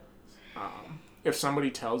way. If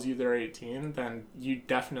somebody tells you they're 18, then you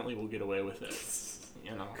definitely will get away with it.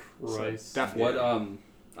 You know? Christ. So definitely. What,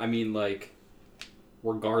 I mean, like,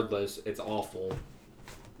 regardless, it's awful.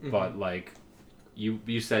 Mm-hmm. But, like,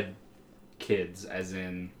 you said kids, as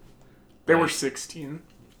in... They like, were 16.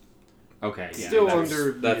 Okay, yeah. Still that's-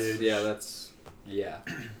 under the That's, age. yeah, that's... Yeah.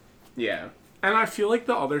 Yeah. And I feel like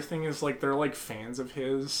the other thing is, like, they're, like, fans of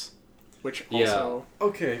his, which also...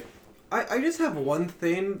 Okay. I just have one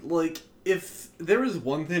thing, like, if there is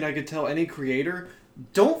one thing I could tell any creator,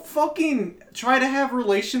 don't fucking try to have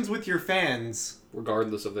relations with your fans.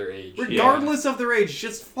 Regardless of their age. Regardless of their age,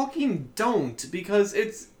 just fucking don't, because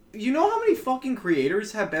it's... You know how many fucking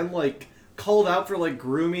creators have been, like, called out for, like,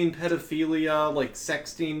 grooming, pedophilia, like,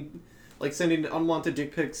 sexting, like, sending unwanted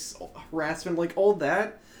dick pics, harassment, like, all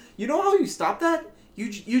that? You know how you stop that?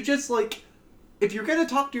 You just, like, if you're gonna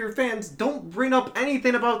talk to your fans, don't bring up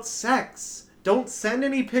anything about sex. Don't send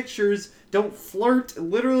any pictures. Don't flirt.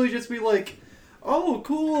 Literally just be like, oh,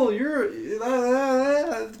 cool, you're...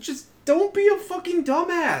 just don't be a fucking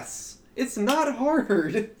dumbass. It's not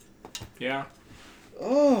hard. Yeah.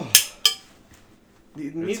 Oh.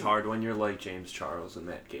 It's hard when you're like James Charles and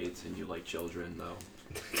Matt Gaetz and you like children, though.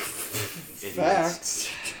 Facts.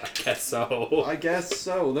 I guess so. I guess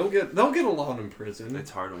so. They'll get alone in prison.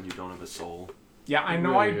 It's hard when you don't have a soul. Yeah, I It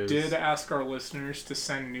know really I is. did ask our listeners to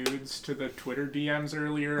send nudes to the Twitter DMs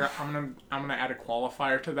earlier. I'm gonna add a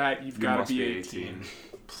qualifier to that. You've You got must to be be 18. 18.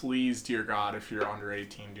 Please, dear God, if you're under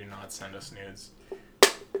 18, do not send us nudes.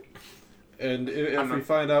 And if we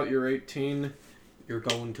find out you're 18, you're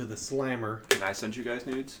going to the slammer. Can I send you guys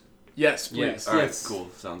nudes? Yes, please. Yes. Alright, Yes. cool.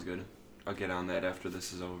 Sounds good. I'll get on that after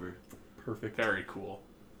this is over. Perfect. Very cool.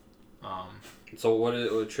 So what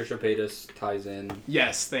Trisha Paytas ties in...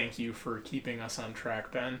 Yes, thank you for keeping us on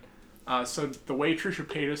track, Ben. So the way Trisha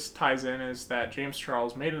Paytas ties in is that James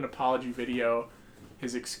Charles made an apology video.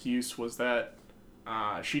 His excuse was that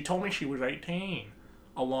she told me she was 18,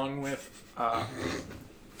 along with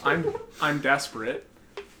I'm desperate.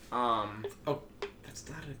 Oh, that's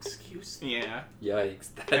not an excuse. Yeah.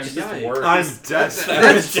 Yikes. That And just yikes. works. That's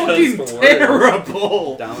just fucking works.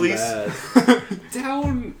 terrible. Down Please. bad.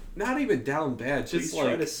 Down, not even down bad. Just Please try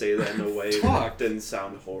like to say that in a way Fuck. that didn't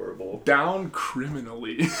sound horrible. Down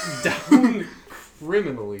criminally. down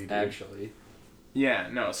criminally. Dude. Actually. Yeah,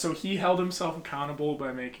 no. So he held himself accountable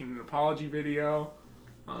by making an apology video.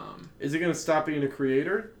 Is it gonna stop being a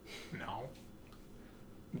creator? No.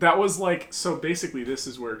 That was like, so basically this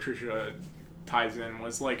is where Trisha ties in,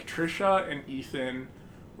 was like Trisha and Ethan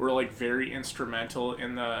were like very instrumental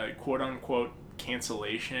in the quote unquote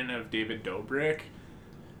cancellation of David Dobrik.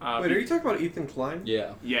 Wait, are you talking about Ethan Klein?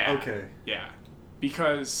 Yeah. Yeah. Okay. Yeah.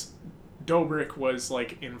 Because Dobrik was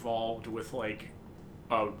like involved with like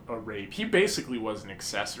a rape. He basically was an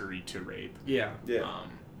accessory to rape. Yeah. Yeah.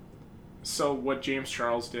 So what James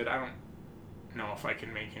Charles did, I don't know if I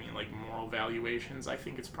can make any like moral valuations. I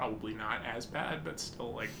think it's probably not as bad, but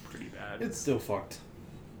still like pretty bad. It's still fucked.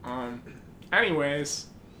 Anyways.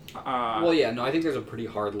 Well, yeah, no, I think there's a pretty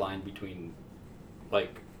hard line between,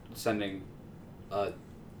 like, sending a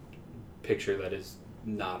picture that is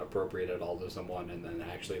not appropriate at all to someone and then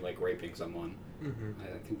actually, like, raping someone. Mm-hmm.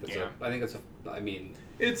 I think that's Yeah. I mean...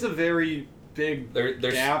 It's a very big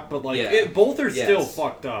There's gap, but like yeah. both are Yes. still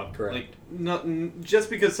fucked up. Correct. Like, just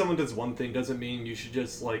because someone does one thing doesn't mean you should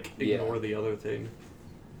just like ignore the other thing.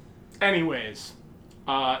 Anyways,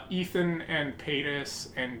 Ethan and Paytas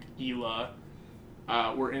and Ela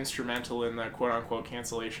were instrumental in the quote-unquote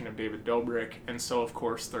cancellation of David Dobrik, and so of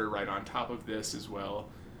course they're right on top of this as well,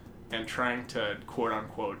 and trying to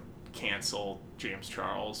quote-unquote cancel James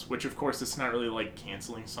Charles, which of course it's not really like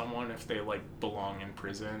canceling someone if they like belong in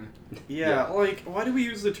prison. Yeah, like, why do we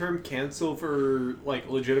use the term cancel for like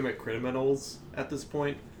legitimate criminals at this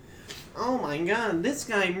point? Oh my god, this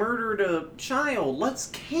guy murdered a child. Let's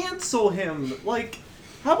cancel him. Like,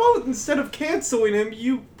 how about instead of canceling him,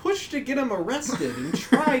 you push to get him arrested and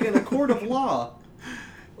tried in a court of law?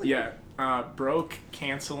 Yeah, broke,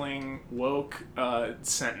 canceling, woke,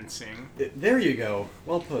 sentencing. There you go.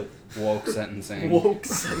 Well put. Woke sentencing. Woke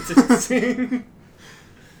sentencing.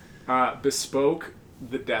 Bespoke,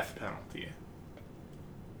 the death penalty.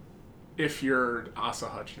 If you're Asa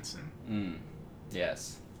Hutchinson.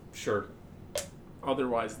 Yes. Sure.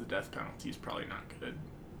 Otherwise, the death penalty is probably not good.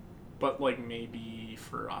 But, like, maybe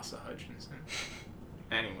for Asa Hutchinson.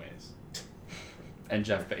 Anyways. And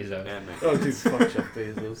Jeff Bezos. And Matt Oh, dude, Gates. fuck Jeff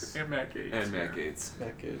Bezos. And Matt Gates. And Matt Gates.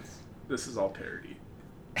 That kids. This is all parody.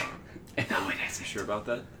 No, it You sure about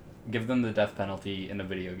that? Give them the death penalty in a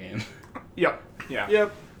video game. Yep. Yeah.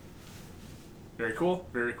 Yep. Very cool.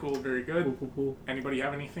 Very cool. Very good. Cool. Anybody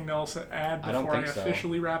have anything else to add I don't before I think so.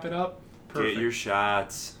 officially wrap it up? Perfect. Get your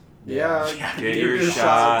shots. Yeah. Get your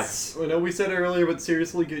shots. I know we said it earlier, but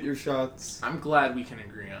seriously, get your shots. I'm glad we can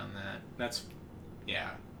agree on that. That's,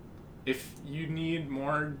 yeah. If you need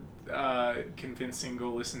more convincing,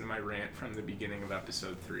 go listen to my rant from the beginning of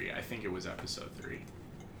episode 3. I think it was episode 3.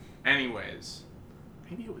 Anyways,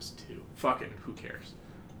 maybe it was 2. Fucking, who cares?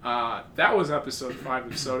 That was episode 5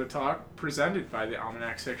 of Soda Talk, presented by the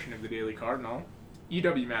Almanac section of the Daily Cardinal,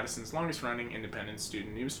 UW-Madison's longest-running independent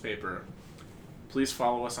student newspaper. Please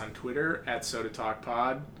follow us on Twitter at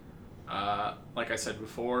SodaTalkPod. Like I said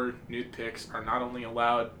before, nude pics are not only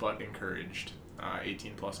allowed, but encouraged.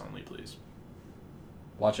 18 plus only, please.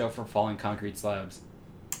 Watch out for falling concrete slabs.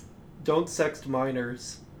 Don't sext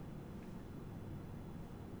minors.